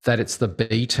 that it's the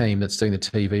B team that's doing the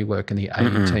TV work and the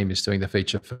A team is doing the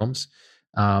feature films.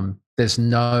 There's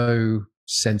no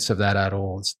sense of that at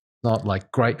all. It's not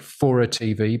like great for a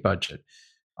TV budget.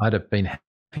 I'd have been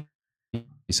happy to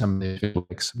see some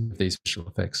of these visual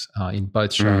effects in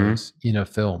both shows in a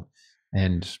film,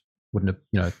 and wouldn't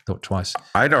have thought twice.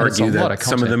 I'd argue that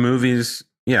some of the movies.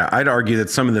 Yeah, I'd argue that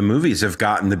some of the movies have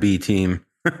gotten the B team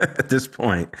at this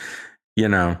point. You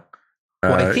know,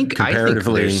 Well, I think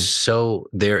comparatively, I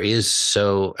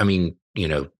mean,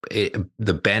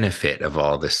 the benefit of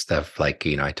all this stuff, like,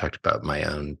 I talked about my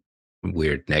own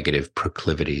weird negative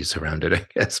proclivities around it, I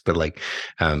guess, but like,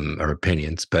 or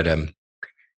opinions, but,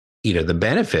 the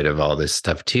benefit of all this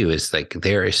stuff too is like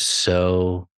there is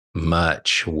so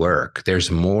much work.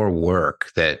 There's more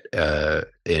work that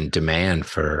in demand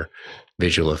for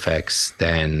visual effects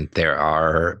than there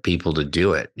are people to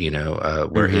do it.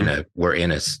 We're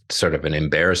in a sort of an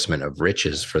embarrassment of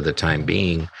riches for the time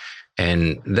being,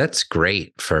 and that's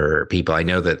great for people. I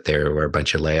know that there were a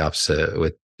bunch of layoffs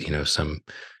with some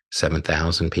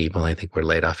 7,000 people, I think, were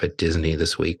laid off at Disney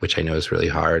this week, which I know is really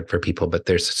hard for people, but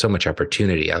there's so much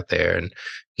opportunity out there. And,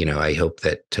 I hope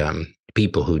that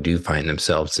people who do find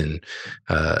themselves in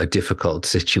a difficult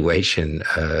situation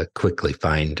quickly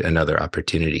find another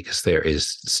opportunity, because there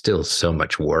is still so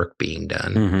much work being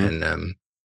done. And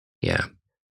yeah,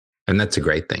 and that's a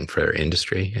great thing for our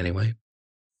industry anyway.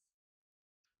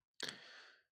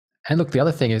 And look, the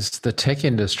other thing is the tech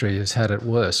industry has had it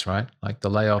worse, right? Like the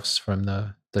layoffs from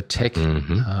the tech,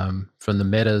 from the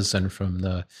Metas and from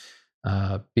the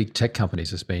big tech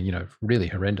companies has been, really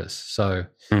horrendous. So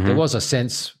there was a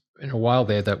sense in a while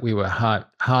there that we were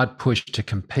hard pushed to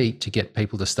compete to get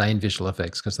people to stay in visual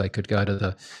effects, because they could go to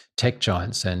the tech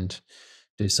giants and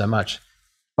do so much.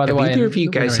 By the way, either of you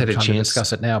guys had a chance to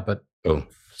discuss it now, but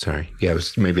sorry, yeah, I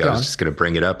was just going to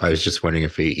bring it up. I was just wondering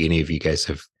if any of you guys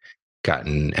have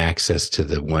gotten access to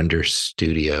the Wonder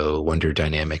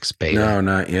Dynamics beta. No,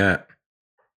 not yet.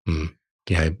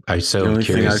 Yeah, I'm so the only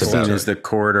curious thing I've seen is the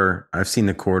Corridor. I've seen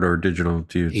the Corridor digital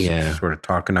dudes sort of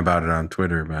talking about it on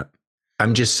Twitter, but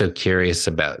I'm just so curious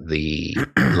about the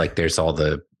like. There's all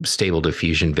the Stable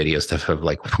Diffusion video stuff of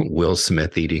like Will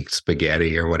Smith eating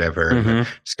spaghetti or whatever, and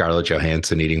Scarlett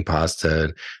Johansson eating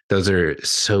pasta. Those are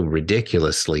so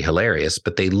ridiculously hilarious,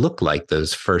 but they look like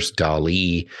those first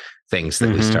DALL-E things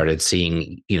that we started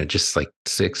seeing, just like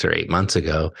 6 or 8 months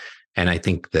ago. And I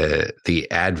think the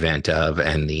advent of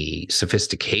and the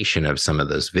sophistication of some of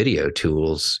those video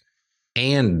tools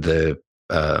and the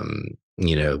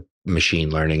machine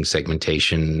learning,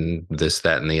 segmentation, this,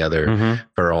 that, and the other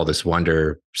for all this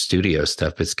Wonder Studio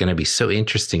stuff, it's going to be so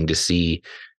interesting to see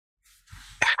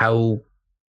how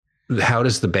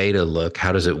does the beta look?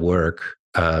 How does it work?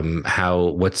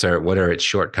 What are its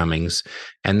shortcomings,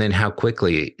 and then how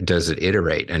quickly does it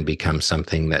iterate and become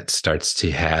something that starts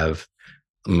to have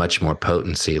much more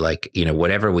potency? Like,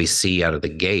 whatever we see out of the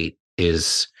gate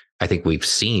is, I think we've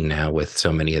seen now with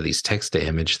so many of these text to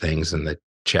image things and the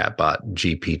chatbot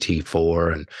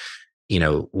GPT-4, and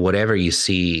whatever you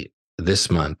see this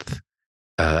month,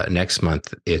 next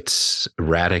month it's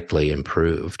radically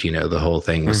improved. The whole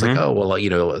thing was like, oh well,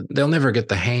 they'll never get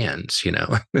the hands,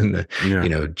 and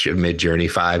the Mid Journey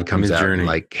 5 comes out and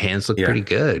like hands look pretty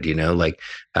good,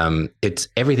 it's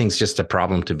everything's just a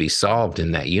problem to be solved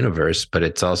in that universe. But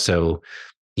it's also,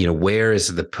 where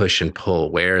is the push and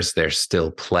pull? Where is there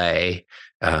still play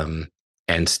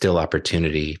and still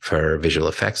opportunity for visual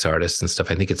effects artists and stuff?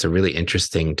 I think it's a really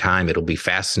interesting time. It'll be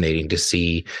fascinating to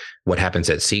see what happens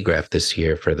at SIGGRAPH this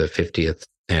year for the 50th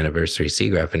anniversary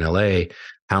SIGGRAPH in LA.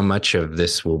 How much of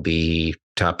this will be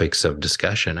topics of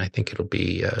discussion? I think it'll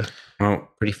be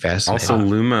pretty fascinating. Also,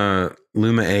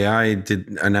 Luma AI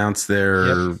did announce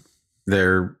their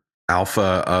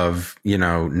alpha of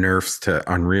nerfs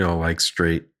to Unreal, like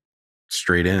straight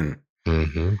in.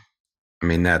 I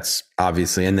mean, that's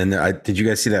obviously, and then did you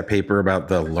guys see that paper about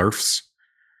the LERFs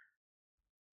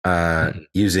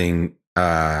using?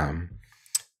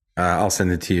 I'll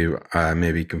send it to you.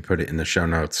 Maybe you can put it in the show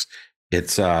notes.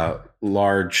 It's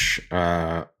large.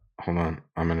 Hold on,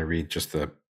 I'm going to read just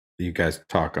you guys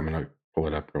talk. I'm going to pull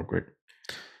it up real quick.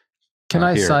 Can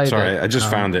I say? Sorry, that, I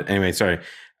just found it. Anyway, sorry.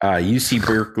 UC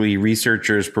Berkeley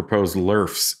researchers propose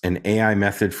LERFs, an AI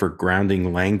method for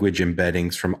grounding language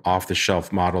embeddings from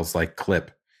off-the-shelf models like Clip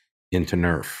into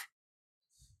NERF.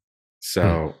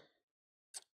 So,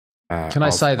 can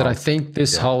I say that I think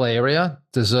this whole area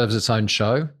deserves its own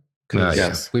show?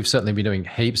 Because we've certainly been doing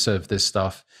heaps of this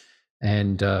stuff,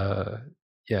 and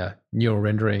neural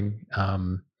rendering,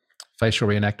 facial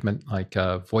reenactment, like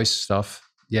voice stuff.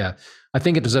 Yeah, I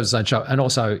think it deserves its own show. And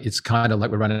also, it's kind of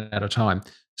like we're running out of time.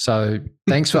 So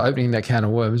thanks for opening that can of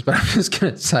worms. But I'm just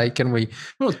going to say, can we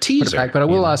tease it back? But I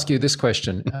will ask you this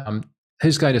question.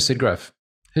 Who's going to SIGGRAPH?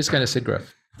 Who's going to SIGGRAPH?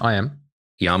 I am.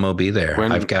 Yam will be there.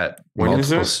 I've got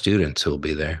multiple students who will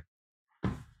be there.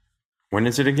 When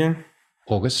is it again?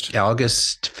 August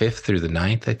 5th through the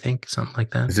 9th, I think, something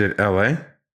like that. Is it LA?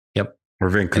 Yep. Or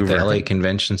Vancouver? At the LA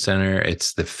Convention Center.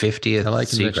 It's the 50th LA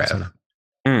Convention SIGGRAPH. Center.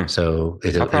 So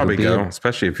I'll probably go,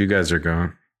 especially if you guys are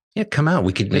going. Yeah, come out.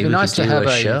 We could It'd be maybe nice to do have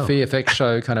a show. VFX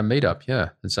show kind of meetup. Yeah,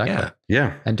 exactly.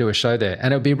 Yeah. And do a show there.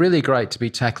 And it would be really great to be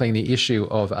tackling the issue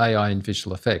of AI in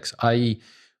visual effects, i.e.,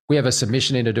 we have a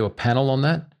submission in to do a panel on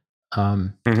that.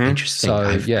 Interesting. So,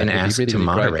 I've been it'd be asked really, to really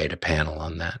moderate great. a panel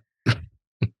on that.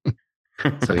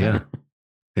 So, yeah, I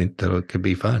think that could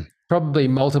be fun. Probably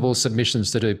multiple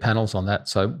submissions to do panels on that.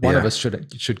 So one of us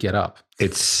should get up.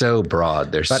 It's so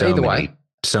broad. There's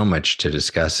so much to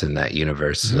discuss in that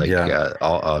universe,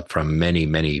 all, from many,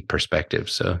 many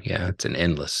perspectives. So yeah, it's an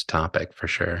endless topic for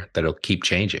sure that'll keep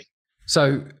changing.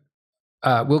 So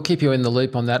we'll keep you in the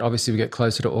loop on that. Obviously, we get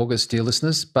closer to August, dear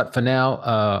listeners. But for now,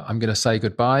 I'm going to say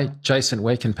goodbye. Jason,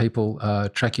 where can people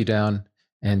track you down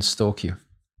and stalk you?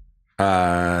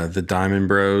 The Diamond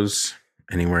Bros,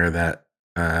 anywhere that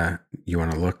you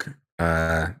want to look.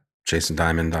 Jason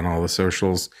Diamond on all the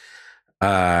socials.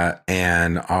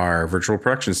 And our virtual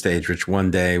production stage, which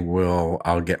one day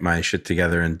I'll get my shit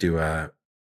together and do a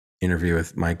interview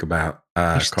with Mike about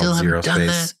called Zero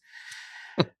Space.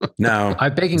 No,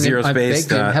 I'm begging Zero Space,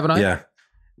 haven't I? Yeah,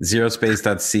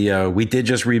 zerospace.co. We did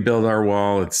just rebuild our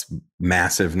wall. It's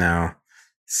massive now,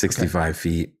 65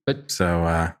 feet. But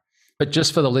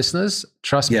just for the listeners,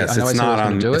 trust me. Yes, I know it's not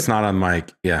on. It's not on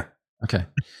Mike. Yeah. Okay.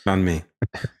 On me.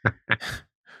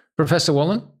 Professor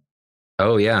Wallen?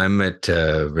 Oh, yeah. I'm at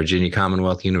Virginia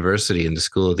Commonwealth University in the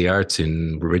School of the Arts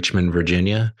in Richmond,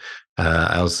 Virginia.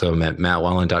 I also am at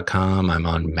mattwallen.com. I'm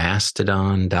on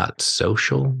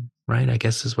mastodon.social, right? I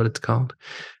guess is what it's called.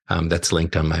 That's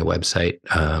linked on my website.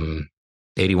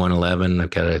 8111,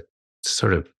 I've got a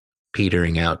sort of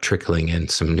petering out, trickling in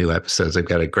some new episodes. I've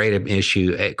got a great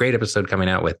episode coming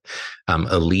out with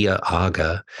Aliyah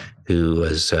Aga, who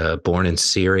was born in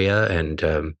Syria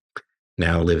and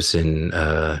now lives in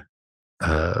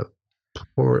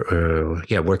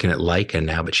working at Leica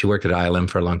now, but she worked at ILM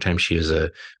for a long time. She was a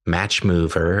match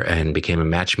mover and became a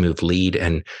match move lead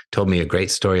and told me a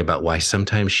great story about why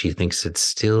sometimes she thinks it's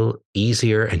still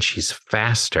easier and she's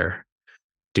faster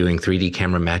doing 3D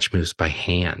camera match moves by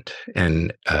hand.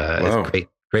 And it's a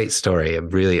great story, a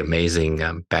really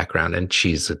amazing background. And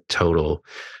she's a total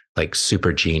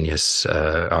super genius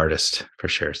artist for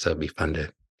sure. So it'd be fun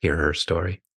to hear her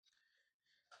story.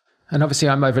 And obviously,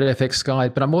 I'm over at FX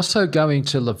Guide, but I'm also going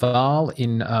to Laval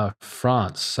in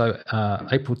France. So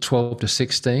April 12 to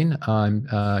 16, I'm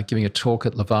giving a talk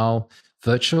at Laval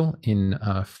Virtual in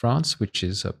France, which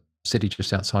is a city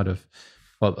just outside of,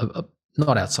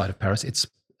 not outside of Paris. It's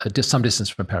some distance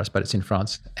from Paris, but it's in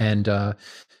France. And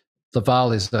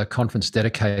Laval is a conference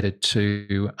dedicated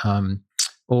to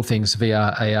all things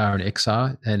VR, AR, and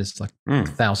XR. And it's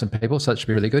 1,000 people, so that should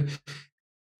be really good.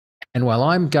 And while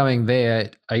I'm going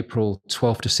there April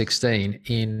 12 to 16,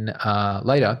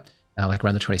 later,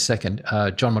 around the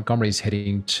 22nd, John Montgomery's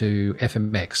heading to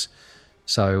FMX.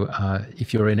 So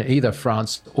if you're in either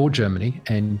France or Germany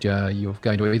and you're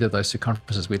going to either of those two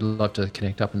conferences, we'd love to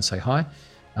connect up and say hi,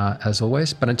 as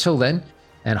always. But until then,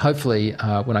 and hopefully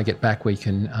when I get back, we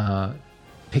can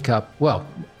pick up,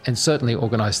 and certainly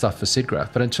organize stuff for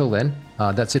SIDGRAPH. But until then,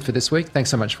 that's it for this week. Thanks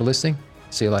so much for listening.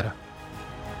 See you later.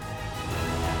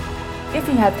 If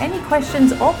you have any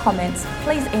questions or comments,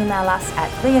 please email us at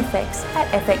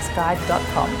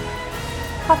vfx@fxguide.com.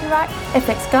 Copyright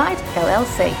FX Guide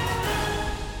LLC.